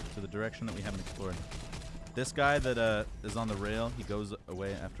 To the direction that we haven't explored. This guy that is on the rail, he goes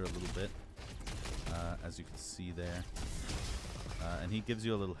away after a little bit, as you can see there. And he gives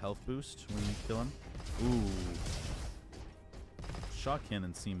you a little health boost when you kill him. Ooh. Shock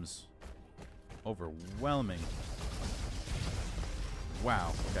cannon seems overwhelming.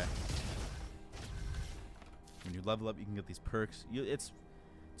 Wow, okay. When you level up, you can get these perks. It's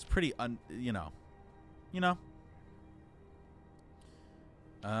pretty, you know.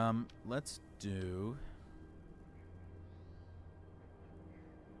 Let's do...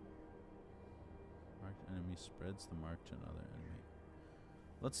 Marked enemy spreads the mark to another enemy.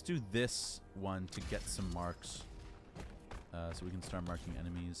 Let's do this one to get some marks. So we can start marking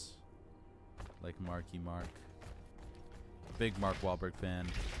enemies. Like Marky Mark. Big Mark Wahlberg fan.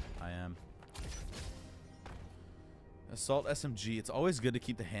 I am. Assault SMG. It's always good to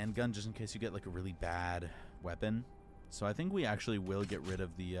keep the handgun just in case you get like a really bad weapon. So I think we actually will get rid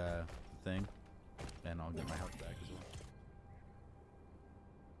of the thing. And I'll get my health back as well.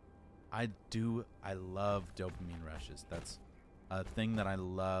 I love dopamine rushes. That's a thing that I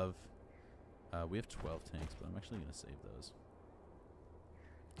love. We have 12 tanks, but I'm actually going to save those.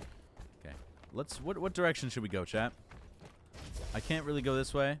 Okay. What direction should we go, chat? I can't really go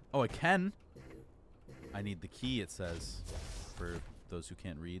this way. Oh, I can. I need the key, it says, for those who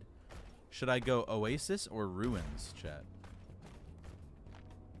can't read. Should I go Oasis or Ruins, chat?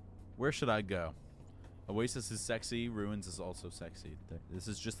 Where should I go? Oasis is sexy. Ruins is also sexy. This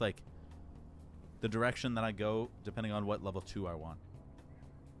is just like the direction that I go depending on what level 2 I want.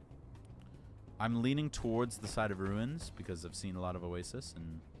 I'm leaning towards the side of Ruins because I've seen a lot of Oasis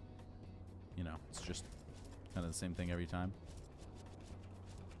and, you know, it's just kind of the same thing every time.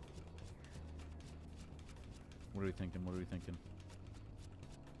 What are we thinking? What are we thinking?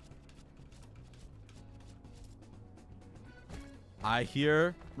 I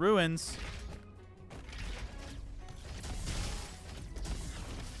hear Ruins.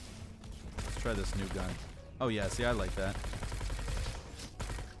 Let's try this new gun. Oh yeah, see, I like that.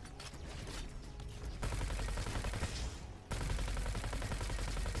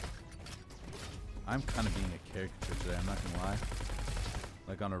 I'm kind of being a caricature today, I'm not gonna lie.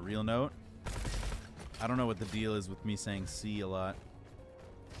 Like on a real note. I don't know what the deal is with me saying C a lot.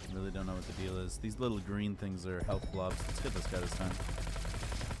 I really don't know what the deal is. These little green things are health blobs. Let's get this guy this time.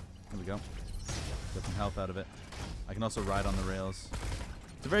 There we go. Get some health out of it. I can also ride on the rails.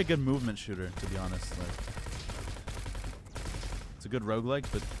 It's a very good movement shooter, to be honest. Like, it's a good roguelike,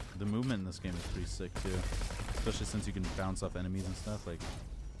 but the movement in this game is pretty sick too. Especially since you can bounce off enemies and stuff. Like,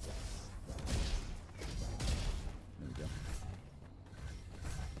 there we go.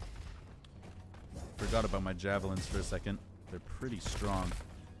 Forgot about my javelins for a second. They're pretty strong.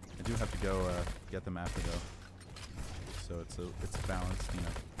 I do have to go get them after though. So it's balanced, you know.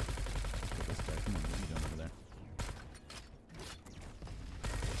 Get this guy. Come on, what are you doing over there?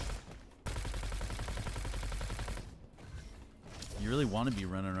 You really want to be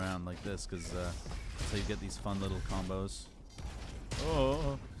running around like this because that's how you get these fun little combos.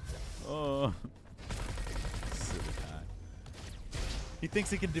 Oh. Silly guy. He thinks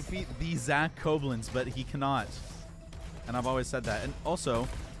he can defeat the Zach Koblins, but he cannot. And I've always said that. And also,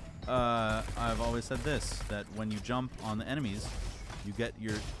 I've always said this, that when you jump on the enemies, you get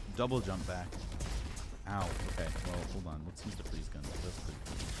your double jump back. Ow. Okay, well, hold on. Let's use the freeze gun. That's pretty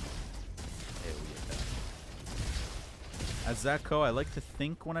cool. Hey, we get that. As Zach Ko, I like to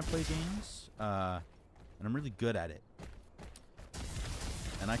think when I play games, and I'm really good at it.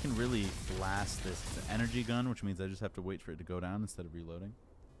 And I can really blast this. It's an energy gun, which means I just have to wait for it to go down instead of reloading.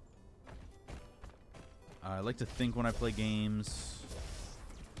 I like to think when I play games.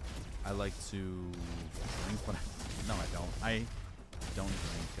 I like to drink when I... No, I don't. I don't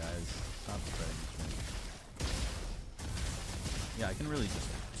drink, guys. Stop spreading this drink. Yeah, I can really just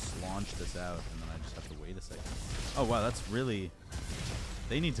launch this out, and then I just have to wait a second. Oh, wow, that's really...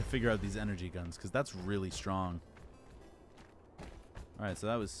 They need to figure out these energy guns, because that's really strong. Alright, so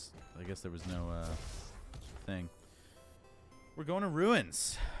that was... I guess there was no thing. We're going to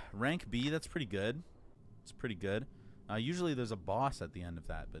Ruins. Rank B, that's pretty good. It's pretty good. Usually there's a boss at the end of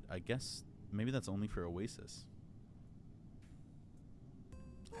that, but I guess maybe that's only for Oasis.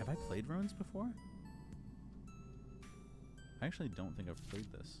 Have I played Ruins before? I actually don't think I've played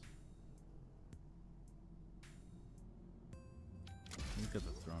this. Let's get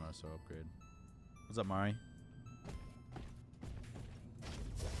the Thronosaur upgrade. What's up, Mari?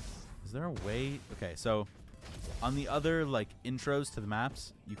 Is there a way? Okay, so on the other like intros to the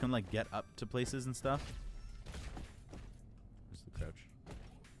maps, you can like get up to places and stuff. Where's the crouch?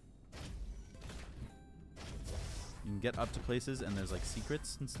 You can get up to places and there's like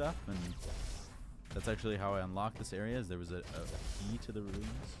secrets and stuff, and that's actually how I unlocked this area. Is there was a key to the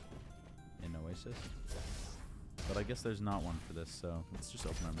ruins in Oasis, but I guess there's not one for this. So let's just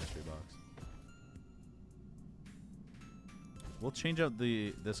open our mystery box. We'll change out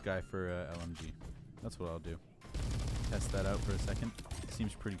this guy for LMG. That's what I'll do. Test that out for a second.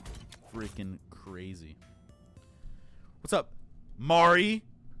 Seems pretty freaking crazy. What's up, Mari?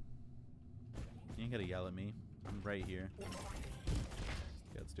 You ain't gotta yell at me. I'm right here. Okay,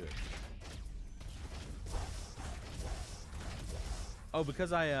 let's do it. Oh,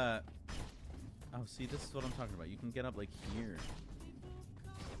 because I oh, see, this is what I'm talking about. You can get up like here.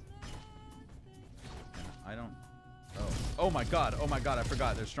 And I don't. Oh my god, I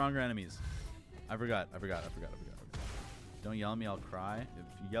forgot. There's stronger enemies. I forgot. Don't yell at me, I'll cry. If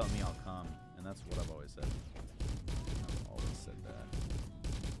you yell at me, I'll come. And that's what I've always said. I've always said that.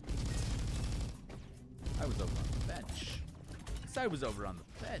 I was over on the bench. I was over on the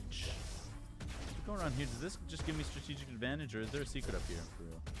bench. What's going on here? Does this just give me strategic advantage, or is there a secret up here for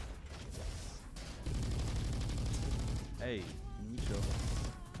real? Hey, can we chill?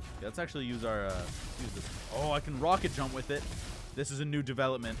 Yeah, let's actually use our use this. Oh, I can rocket jump with it. This is a new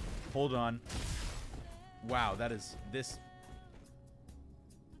development. Hold on. Wow, that is this.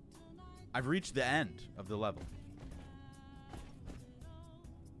 I've reached the end of the level.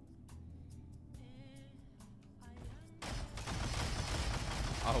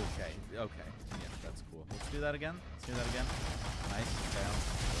 Okay, okay. Yeah, that's cool. Let's do that again. Let's do that again. Nice. Okay.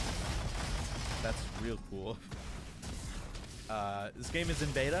 That's real cool. This game is in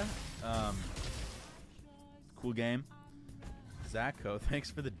beta. Cool game. Zacho,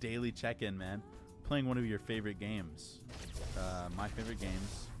 thanks for the daily check-in, man. Playing one of your favorite games. My favorite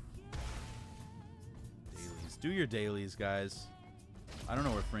games. Dailies. Do your dailies, guys. I don't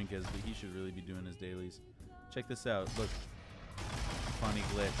know where Frink is, but he should really be doing his dailies. Check this out. Look. Funny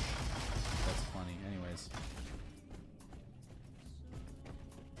glitch. That's funny. Anyways.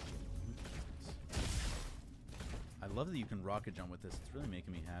 I love that you can rocket jump with this. It's really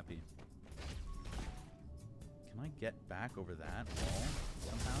making me happy. Can I get back over that wall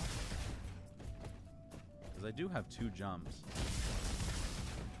somehow? Because I do have 2 jumps.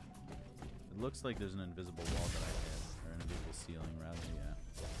 It looks like there's an invisible wall that I hit. Or an invisible ceiling, rather, yeah.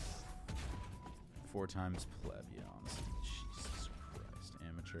 4 times pleb, yeah, honestly. Jesus Christ.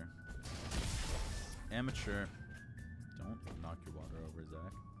 Amateur. Amateur. Don't knock your water over,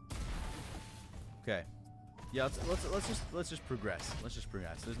 Zach. Okay. Yeah, let's just progress. Let's just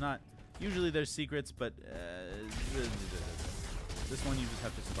progress. There's not usually there's secrets, but this one you just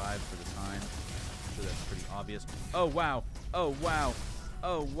have to survive for the time. I'm sure that's pretty obvious. Oh wow! Oh wow!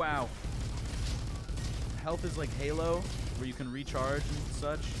 Oh wow! Health is like Halo, where you can recharge and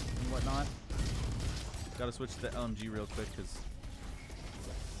such and whatnot. Gotta switch to the LMG real quick, cause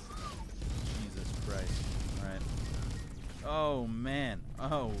Jesus Christ! All right. Oh man!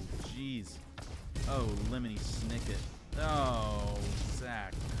 Oh jeez! Oh, Lemony Snicket. Oh,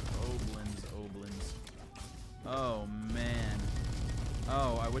 Zach. Oblins. Oh, man.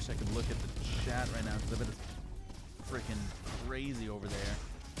 Oh, I wish I could look at the chat right now, because I bet it's freaking crazy over there.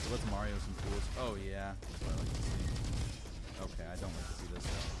 So let's Mario some fools. Oh, yeah. That's what I like to see. Okay, I don't like to see this.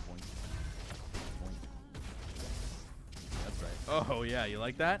 Point. That's right. Oh, yeah. You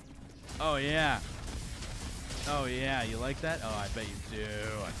like that? Oh, yeah. Oh, yeah. You like that? Oh, I bet you do.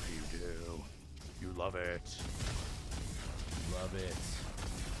 I bet you do. You love it. Love it.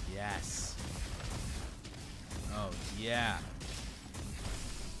 Yes. Oh yeah.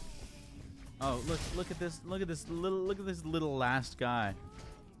 Oh look at this little last guy.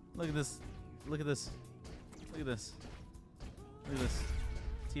 Look at this.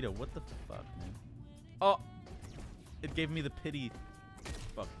 Tito, what the fuck, man? Oh, it gave me the pity.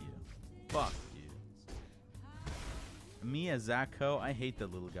 Fuck you. Fuck you. Me as Zacho, I hate the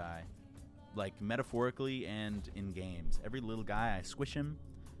little guy. Like metaphorically and in games. Every little guy, I squish him,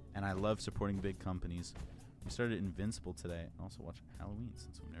 and I love supporting big companies. We started Invincible today. And also watch Halloween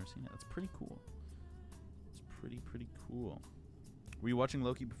since we've never seen it. That's pretty cool. It's pretty cool. Were you watching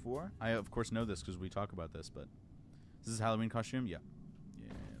Loki before? I, of course, know this because we talk about this, but... Is this a Halloween costume? Yeah.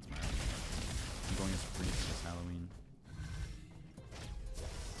 Yeah, it's my Halloween costume. I'm going as Freak this Halloween.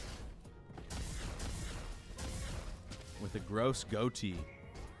 With a gross goatee.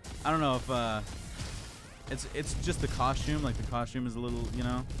 I don't know if it's just the costume. Like the costume is a little, you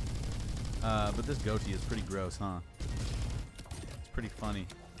know. But this goatee is pretty gross, huh? It's pretty funny.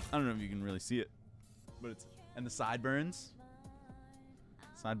 I don't know if you can really see it, but it's and the sideburns.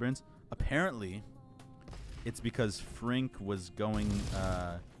 Sideburns. Apparently, it's because Frink was going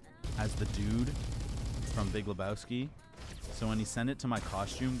as the dude from Big Lebowski. So when he sent it to my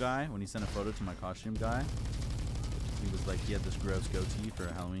costume guy, when he sent a photo to my costume guy. He was like, he had this gross goatee for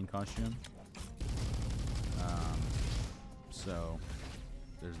a Halloween costume. So,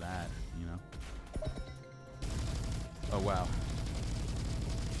 there's that, you know. Oh, wow.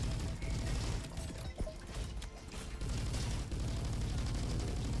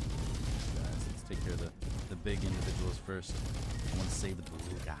 Guys, let's take care of the big individuals first. I want to savor the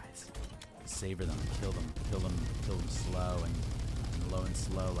little guys. Savor them, kill them slow and low and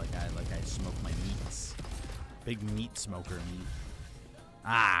slow like I smoke my meats. Big meat smoker me.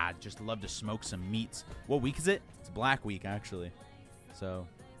 Just love to smoke some meats. What week is it? It's Black Week, actually. So,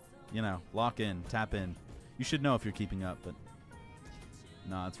 you know, lock in, tap in. You should know if you're keeping up, but...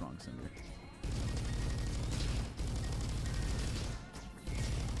 Nah, it's wrong, Cinder.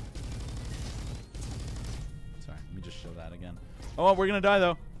 Sorry, let me just show that again. Oh, we're gonna die,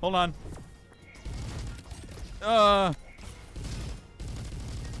 though. Hold on.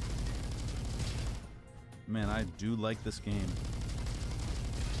 Man, I do like this game.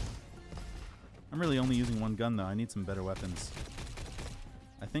 I'm really only using one gun, though. I need some better weapons.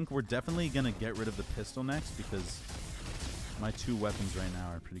 I think we're definitely going to get rid of the pistol next because my 2 weapons right now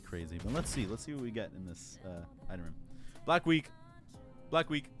are pretty crazy. But let's see. Let's see what we get in this item room. Black Week. Black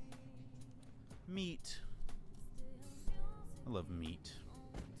Week. Meat. I love meat.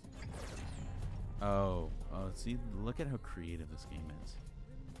 Oh, see, look at how creative this game is.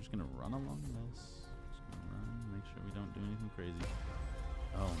 I'm just going to run along this. Make sure we don't do anything crazy.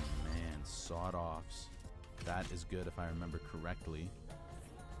 Oh man, sawed-offs. That is good if I remember correctly.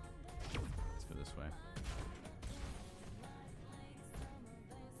 Let's go this way.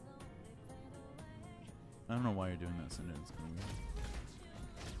 I don't know why you're doing that, Cinder. It's kind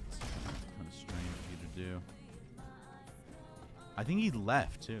of strange of you to do. I think he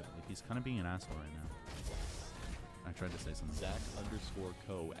left too. Like he's kind of being an asshole right now. I tried to say something.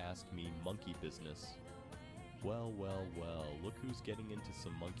 Zach_Co asked me monkey business. Well, look who's getting into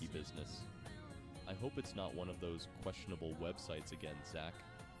some monkey business. I hope it's not one of those questionable websites again, Zach.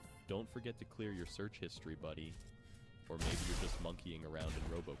 Don't forget to clear your search history, buddy. Or maybe you're just monkeying around in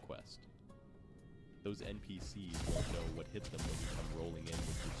RoboQuest. Those NPCs won't know what hit them when you come rolling in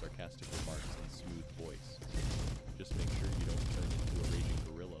with your sarcastic remarks and smooth voice. Just make sure you don't turn into a raging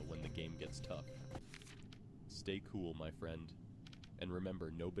gorilla when the game gets tough. Stay cool, my friend. And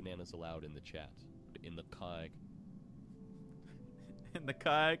remember, no bananas allowed in the chat. In the kayak. In the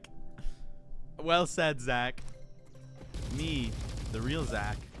kayak. Well said, Zach. Me, the real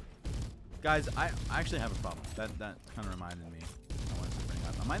Zach. Guys, I actually have a problem. That kind of reminded me. I wanted to bring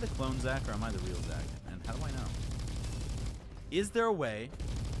up. Am I the clone Zach or am I the real Zach? And how do I know? Is there a way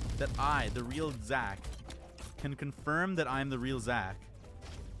that I, the real Zach, can confirm that I'm the real Zach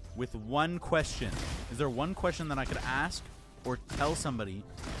with one question? Is there one question that I could ask or tell somebody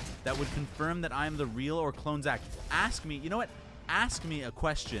that would confirm that I'm the real or clone Zach? Ask me, you know what? Ask me a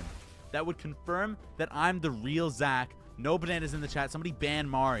question that would confirm that I'm the real Zach. No bananas in the chat. Somebody ban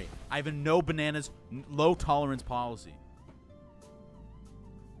Mari. I have a no bananas, low tolerance policy.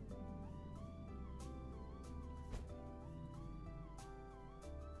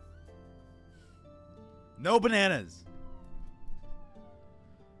 No bananas.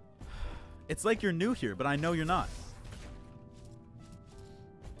 It's like you're new here, but I know you're not.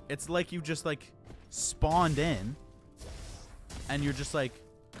 It's like you just like spawned in and you're just like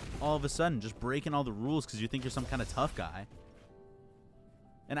all of a sudden just breaking all the rules because you think you're some kind of tough guy.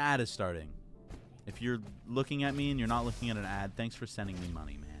 An ad is starting. If you're looking at me and you're not looking at an ad, thanks for sending me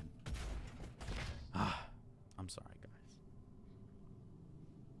money, man. I'm sorry,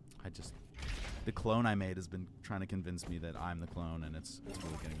 guys. The clone I made has been trying to convince me that I'm the clone, and it's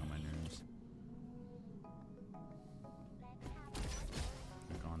really getting on my nerves.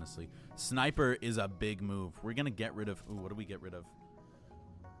 Like, honestly. Sniper is a big move. We're going to get rid of... Ooh, what do we get rid of?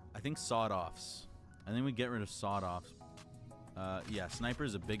 I think sawed-offs. I think we get rid of sawed-offs. Yeah, sniper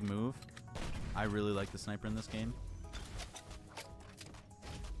is a big move. I really like the sniper in this game.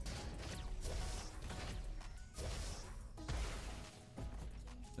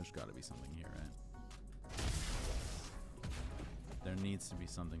 There's got to be something here, right? There needs to be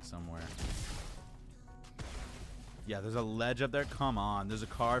something somewhere. Yeah, there's a ledge up there. Come on. There's a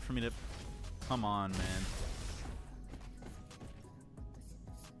car for me to... Come on, man.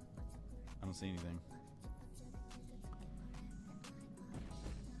 I don't see anything.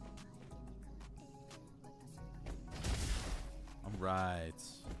 Alright.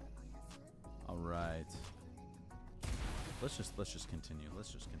 Alright. Let's just continue.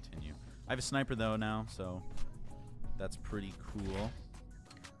 Let's just continue. I have a sniper though now, so that's pretty cool.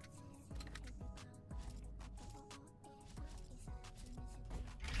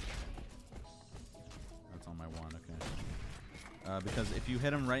 That's on my one, okay. Because if you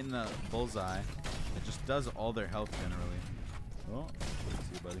hit him right in the bullseye, it just does all their health generally. Oh,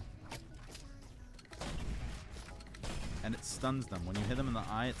 see you, buddy. And it stuns them. When you hit them in the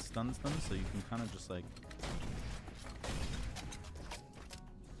eye, it stuns them, so you can kind of just like...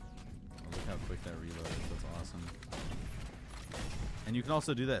 Oh, look how quick that reload is. That's awesome. And you can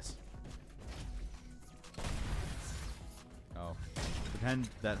also do this. Oh. Pretend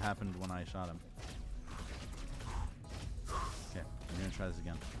that happened when I shot him. Okay, I'm going to try this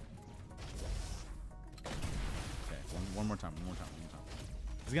again. Okay, one more time, one more time, one more time.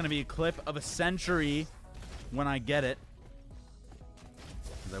 It's going to be a clip of a century when I get it.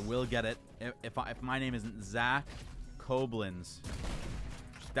 I will get it if my name isn't Zach Koblins.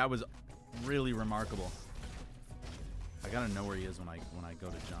 That was really remarkable. I gotta know where he is when I go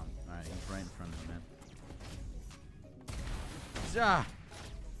to jump. All right, he's right in front of me, man. Ah!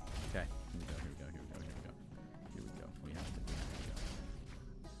 Okay, here we go. Here we go. We have to go.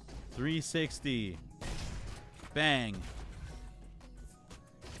 360. Bang.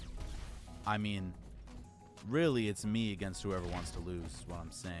 I mean, really, it's me against whoever wants to lose, is what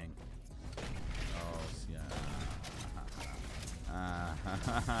I'm saying. Oh, yeah.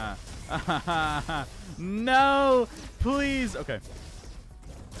 No! Please! Okay.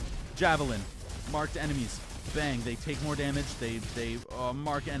 Javelin. Marked enemies. Bang. They take more damage. They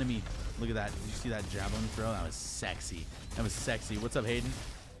mark enemy. Look at that. Did you see that javelin throw? That was sexy. That was sexy. What's up, Hayden?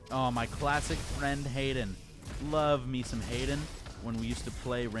 Oh, my classic friend Hayden. Love me some Hayden. When we used to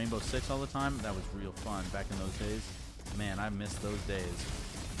play Rainbow Six all the time, that was real fun back in those days. Man, I miss those days.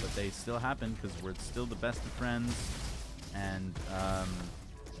 But they still happen because we're still the best of friends. And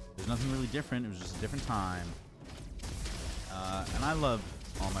there's nothing really different. It was just a different time. And I love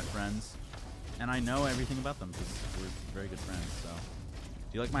all my friends. And I know everything about them because we're very good friends. So,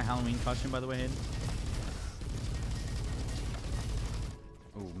 do you like my Halloween costume, by the way, Hayden?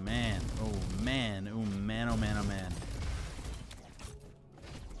 Oh, man. Oh, man. Oh, man. Oh, man. Oh, man.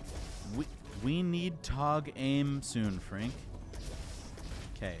 We need Tog aim soon, Frank.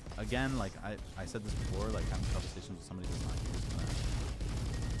 Okay, again, like I said this before, like having conversations with somebody that's not here is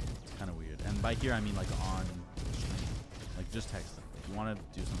it's kind of weird. And by here I mean like on stream. Like just text them. If you want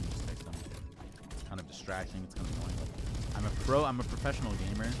to do something, just text them. It's kind of distracting. It's kind of annoying. Like, I'm a professional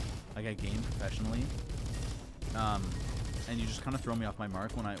gamer. Like I game professionally. And you just kind of throw me off my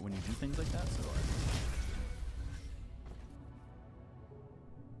mark when you do things like that.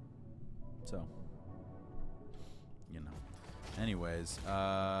 So, you know. Anyways,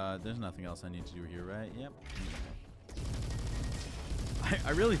 there's nothing else I need to do here, right? Yep.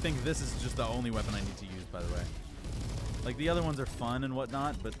 I really think this is just the only weapon I need to use, by the way. Like, the other ones are fun and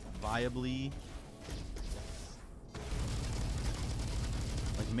whatnot, but viably...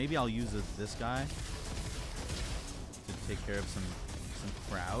 Like, maybe I'll use this guy to take care of some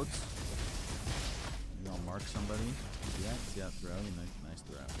crowds. Maybe I'll mark somebody. See that? See that throw? Nice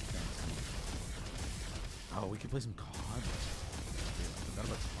throw. Thanks. Oh, we could play some COD. I forgot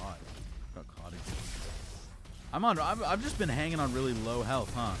about COD. I've just been hanging on really low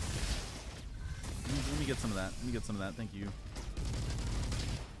health, huh? Let me get some of that. Thank you.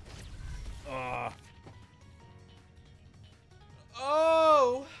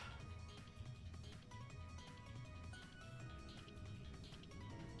 Oh!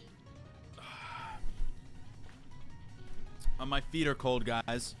 My feet are cold,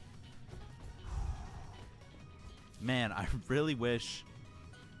 guys. Man, I really wish...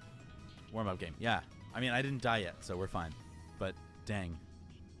 Warm-up game. Yeah. I mean, I didn't die yet, so we're fine. But, dang.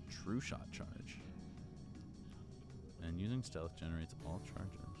 True shot charge. And using stealth generates all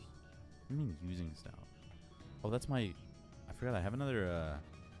charges. What do you mean using stealth? Oh, that's my... I forgot I have another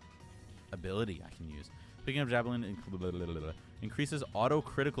ability I can use. Picking up Javelin increases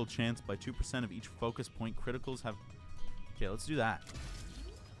auto-critical chance by 2% of each focus point. Criticals have... Okay, let's do that.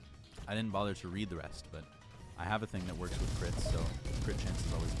 I didn't bother to read the rest, but I have a thing that works with crits, so crit chance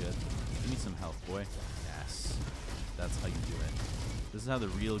is always good. Give me some health, boy. Yes. That's how you do it. This is how the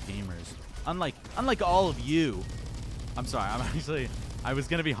real gamers, unlike all of you. I'm sorry, I was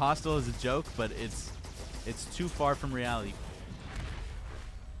gonna be hostile as a joke, but it's too far from reality.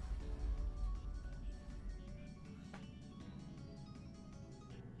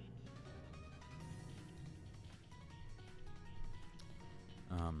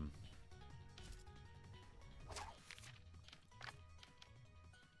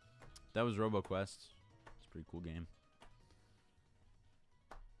 That was RoboQuest. It's a pretty cool game.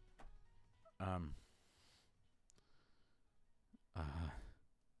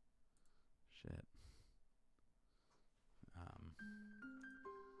 Shit.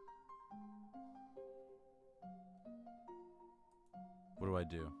 What do I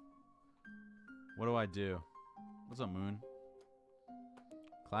do? What do I do? What's up, Moon?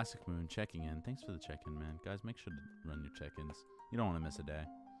 Classic Moon checking in. Thanks for the check-in, man. Guys, make sure to run your check-ins. You don't want to miss a day.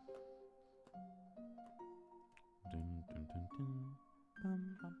 Dun, dun, dun, dun. Bum,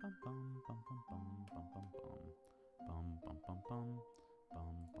 bum, bum, bum, bum, bum, bum, bum, bum, bum, bum, bum, bum,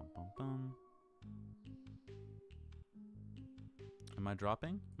 bum, bum, bum, bum. Am I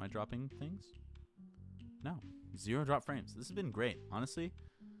dropping? Am I dropping things? No. 0 drop frames. This has been great. Honestly,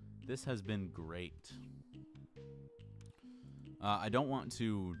 this has been great. I don't want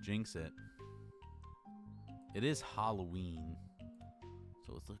to jinx it. It is Halloween,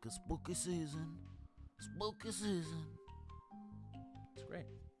 so it's like a spooky season. Spooky season. It's great.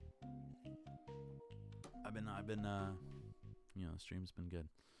 I've been, you know, the stream's been good.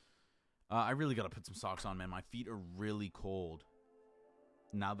 I really gotta put some socks on, man. My feet are really cold.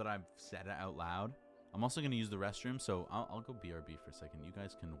 Now that I've said it out loud, I'm also gonna use the restroom, so I'll go BRB for a second. You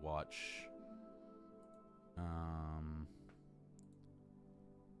guys can watch.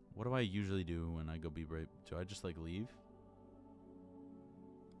 What do I usually do when I go BRB? Do I just like leave?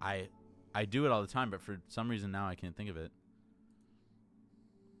 I do it all the time, but for some reason now I can't think of it.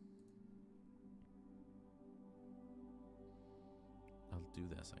 I'll do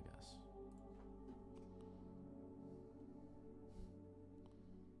this, I guess.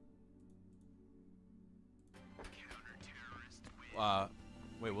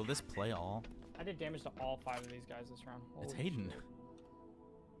 Wait, will this play all? I did damage to all 5 of these guys this round. It's Holy Hayden. shit.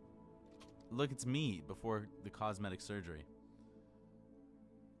 Look, it's me before the cosmetic surgery.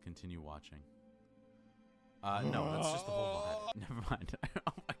 Continue watching. No, that's just the whole vibe. Never mind.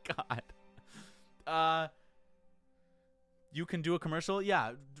 Oh my god. You can do a commercial?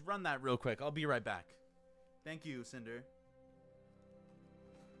 Yeah, run that real quick. I'll be right back. Thank you, Cinder.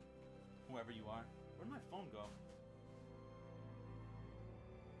 Whoever you are. Where'd my phone go?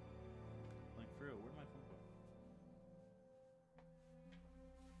 Like, for real, where'd my phone go?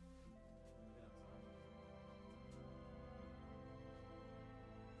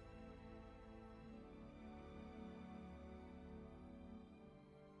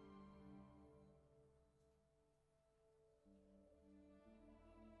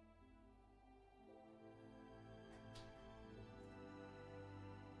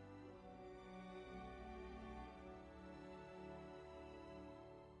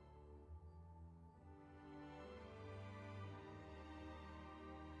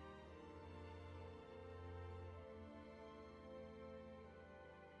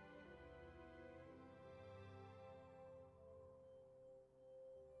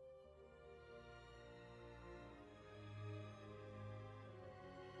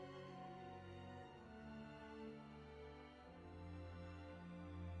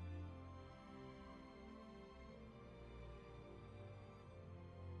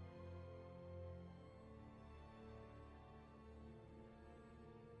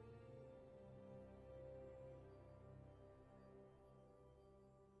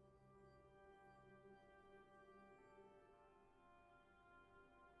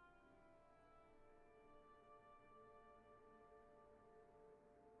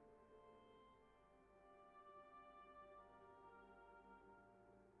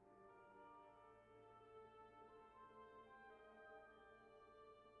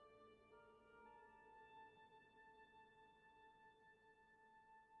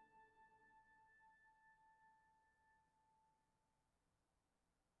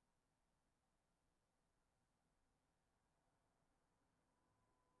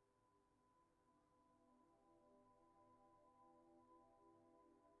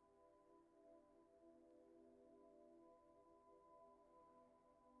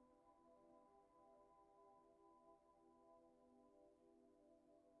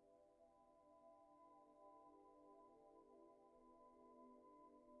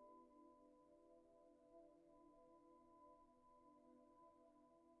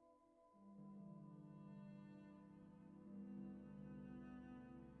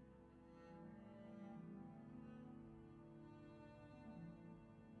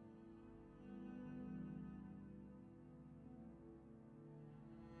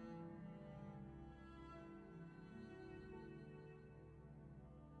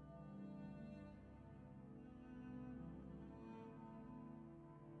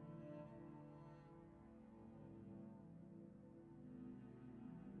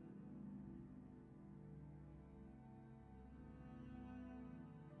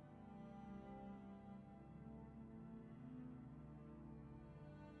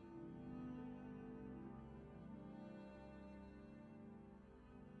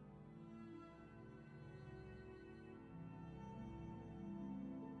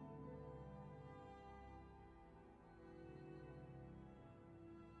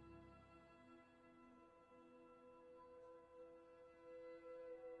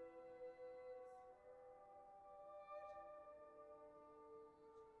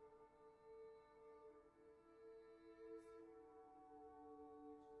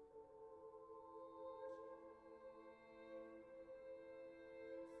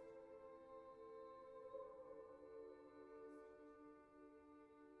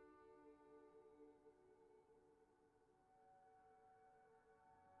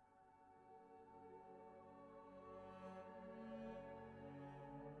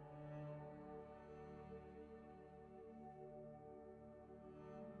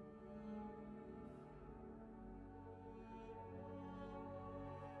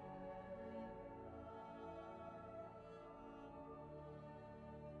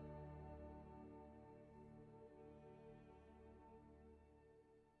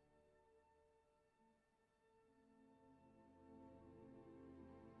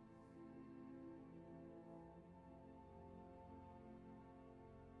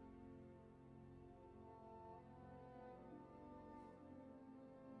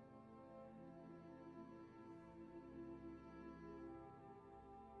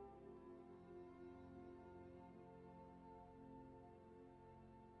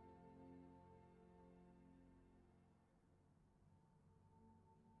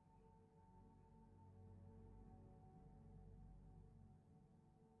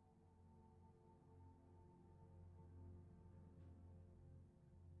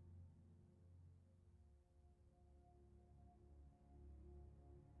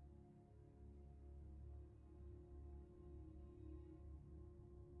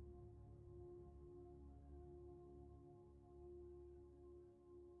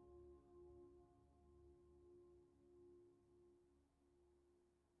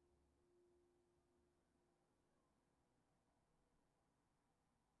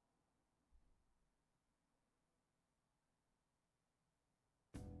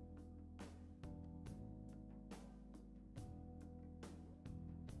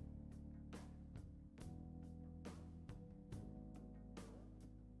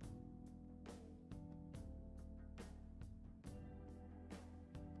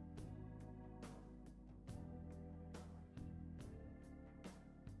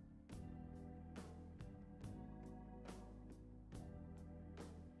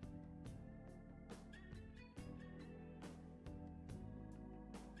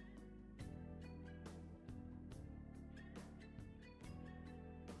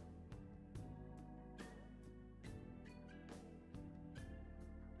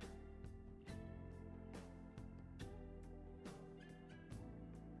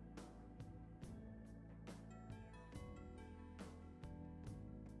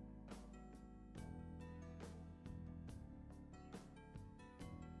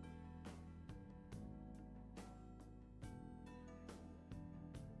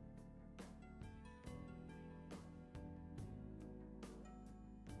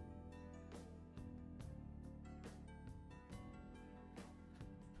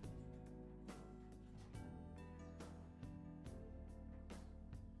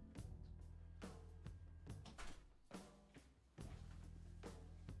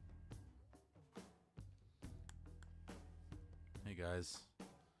 guys.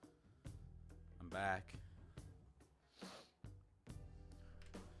 I'm back.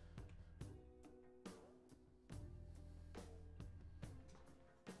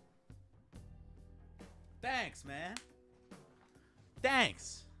 Thanks, man.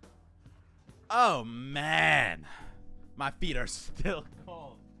 Thanks. Oh, man. My feet are still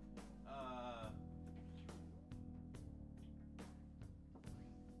cold.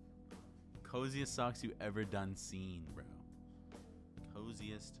 Coziest socks you ever done seen, bro.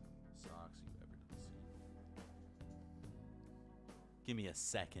 Coziest socks you ever done seen. Give me a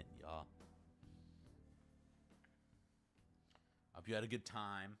second, y'all. Hope you had a good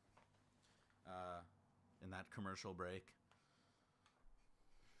time in that commercial break.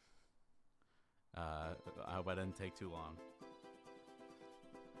 I hope I didn't take too long.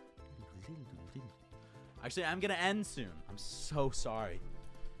 Actually, I'm gonna end soon. I'm so sorry.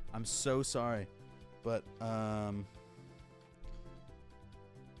 I'm so sorry. But do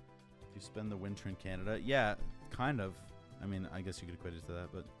you spend the winter in Canada? Yeah, kind of. I mean, I guess you could equate it to that,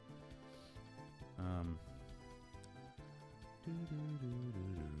 but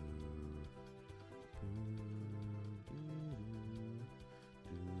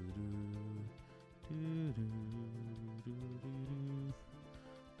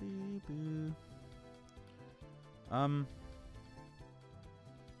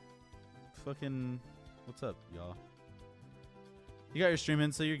fucking, what's up, y'all? You got your stream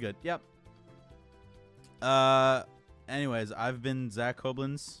in, so you're good. Yep. Anyways, I've been Zach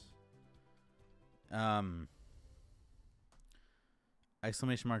Koblenz.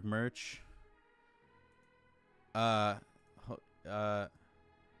 Exclamation mark merch.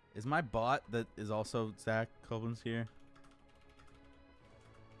 Is my bot that is also Zach Koblenz here?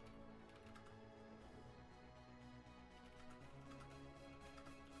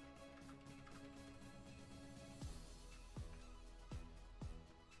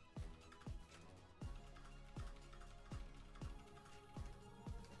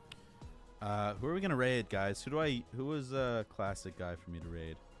 Who are we gonna raid, guys? Who was a classic guy for me to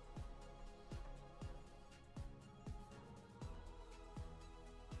raid?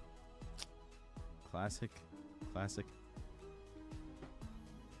 Classic.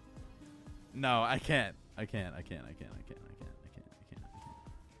 No, I can't. I can't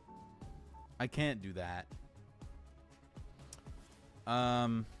do that.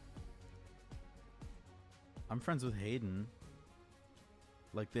 I'm friends with Hayden.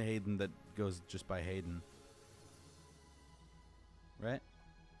 Like the Hayden that goes just by Hayden. Right?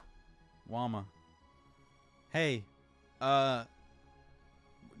 Wama. Hey. Guys,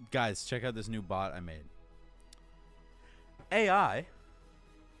 check out this new bot I made. AI,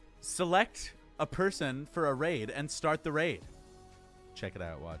 select a person for a raid and start the raid. Check it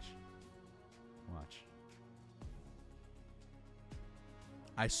out. Watch.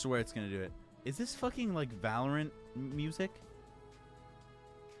 I swear it's gonna do it. Is this fucking like Valorant music?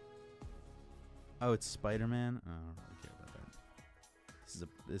 Oh, it's Spider-Man. Oh, I don't really care about that.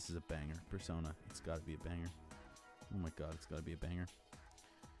 This is a banger. Persona. It's got to be a banger. Oh my god, it's got to be a banger.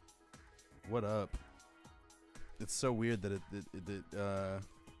 What up? It's so weird that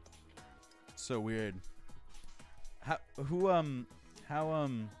so weird.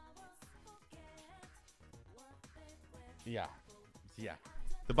 Yeah.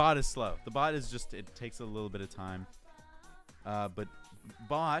 The bot is slow. The bot is just, it takes a little bit of time. But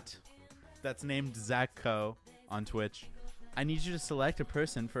bot that's named Zachco on Twitch, I need you to select a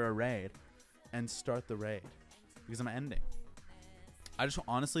person for a raid and start the raid because I'm ending. I just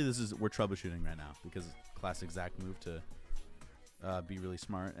honestly, we're troubleshooting right now because classic Zach move to be really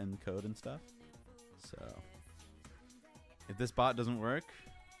smart and code and stuff. So if this bot doesn't work,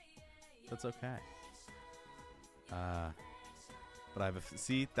 that's okay. But I have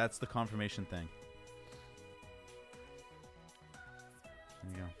see, that's the confirmation thing.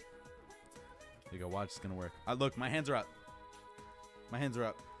 There you go. There you go. Watch, it's gonna work. Look, my hands are up. My hands are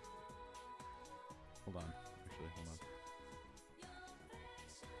up. Hold on. Actually, hold on.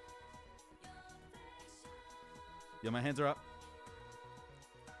 Yeah, my hands are up.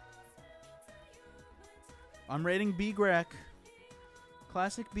 I'm rating B-Grek.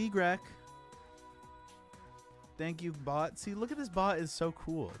 Classic B-Grek. Thank you, bot. See, look at this bot. Is so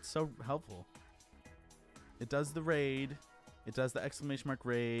cool. It's so helpful. It does the raid. It does the exclamation mark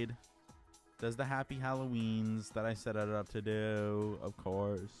raid. Does the happy Halloweens that I set it up to do, of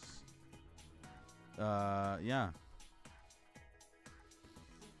course. Yeah.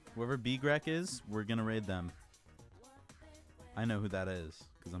 Whoever B-Grek is, we're gonna raid them. I know who that is,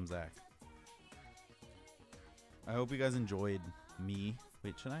 because I'm Zach. I hope you guys enjoyed me.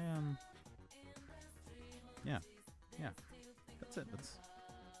 Wait, should I, Yeah. That's it. That's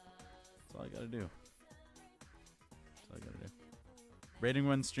all I gotta do. That's all I gotta do. Rating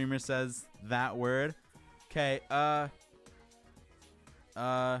one streamer says that word. Okay, go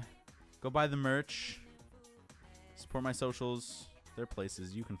buy the merch. Support my socials. They're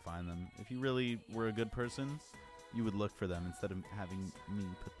places. You can find them. If you really were a good person, you would look for them instead of having me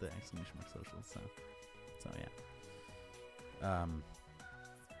put the exclamation mark socials. So yeah.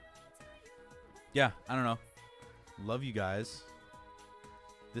 Yeah, I don't know. Love you guys.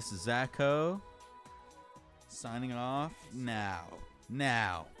 This is Zacho. Signing off now.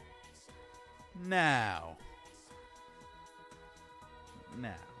 Now.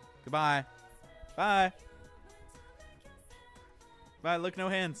 Goodbye. Bye. Bye. Look, no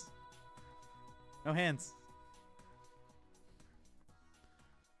hands. No hands.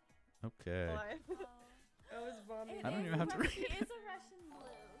 Okay. I was vomiting. I don't even have to read. He is a Russian blue.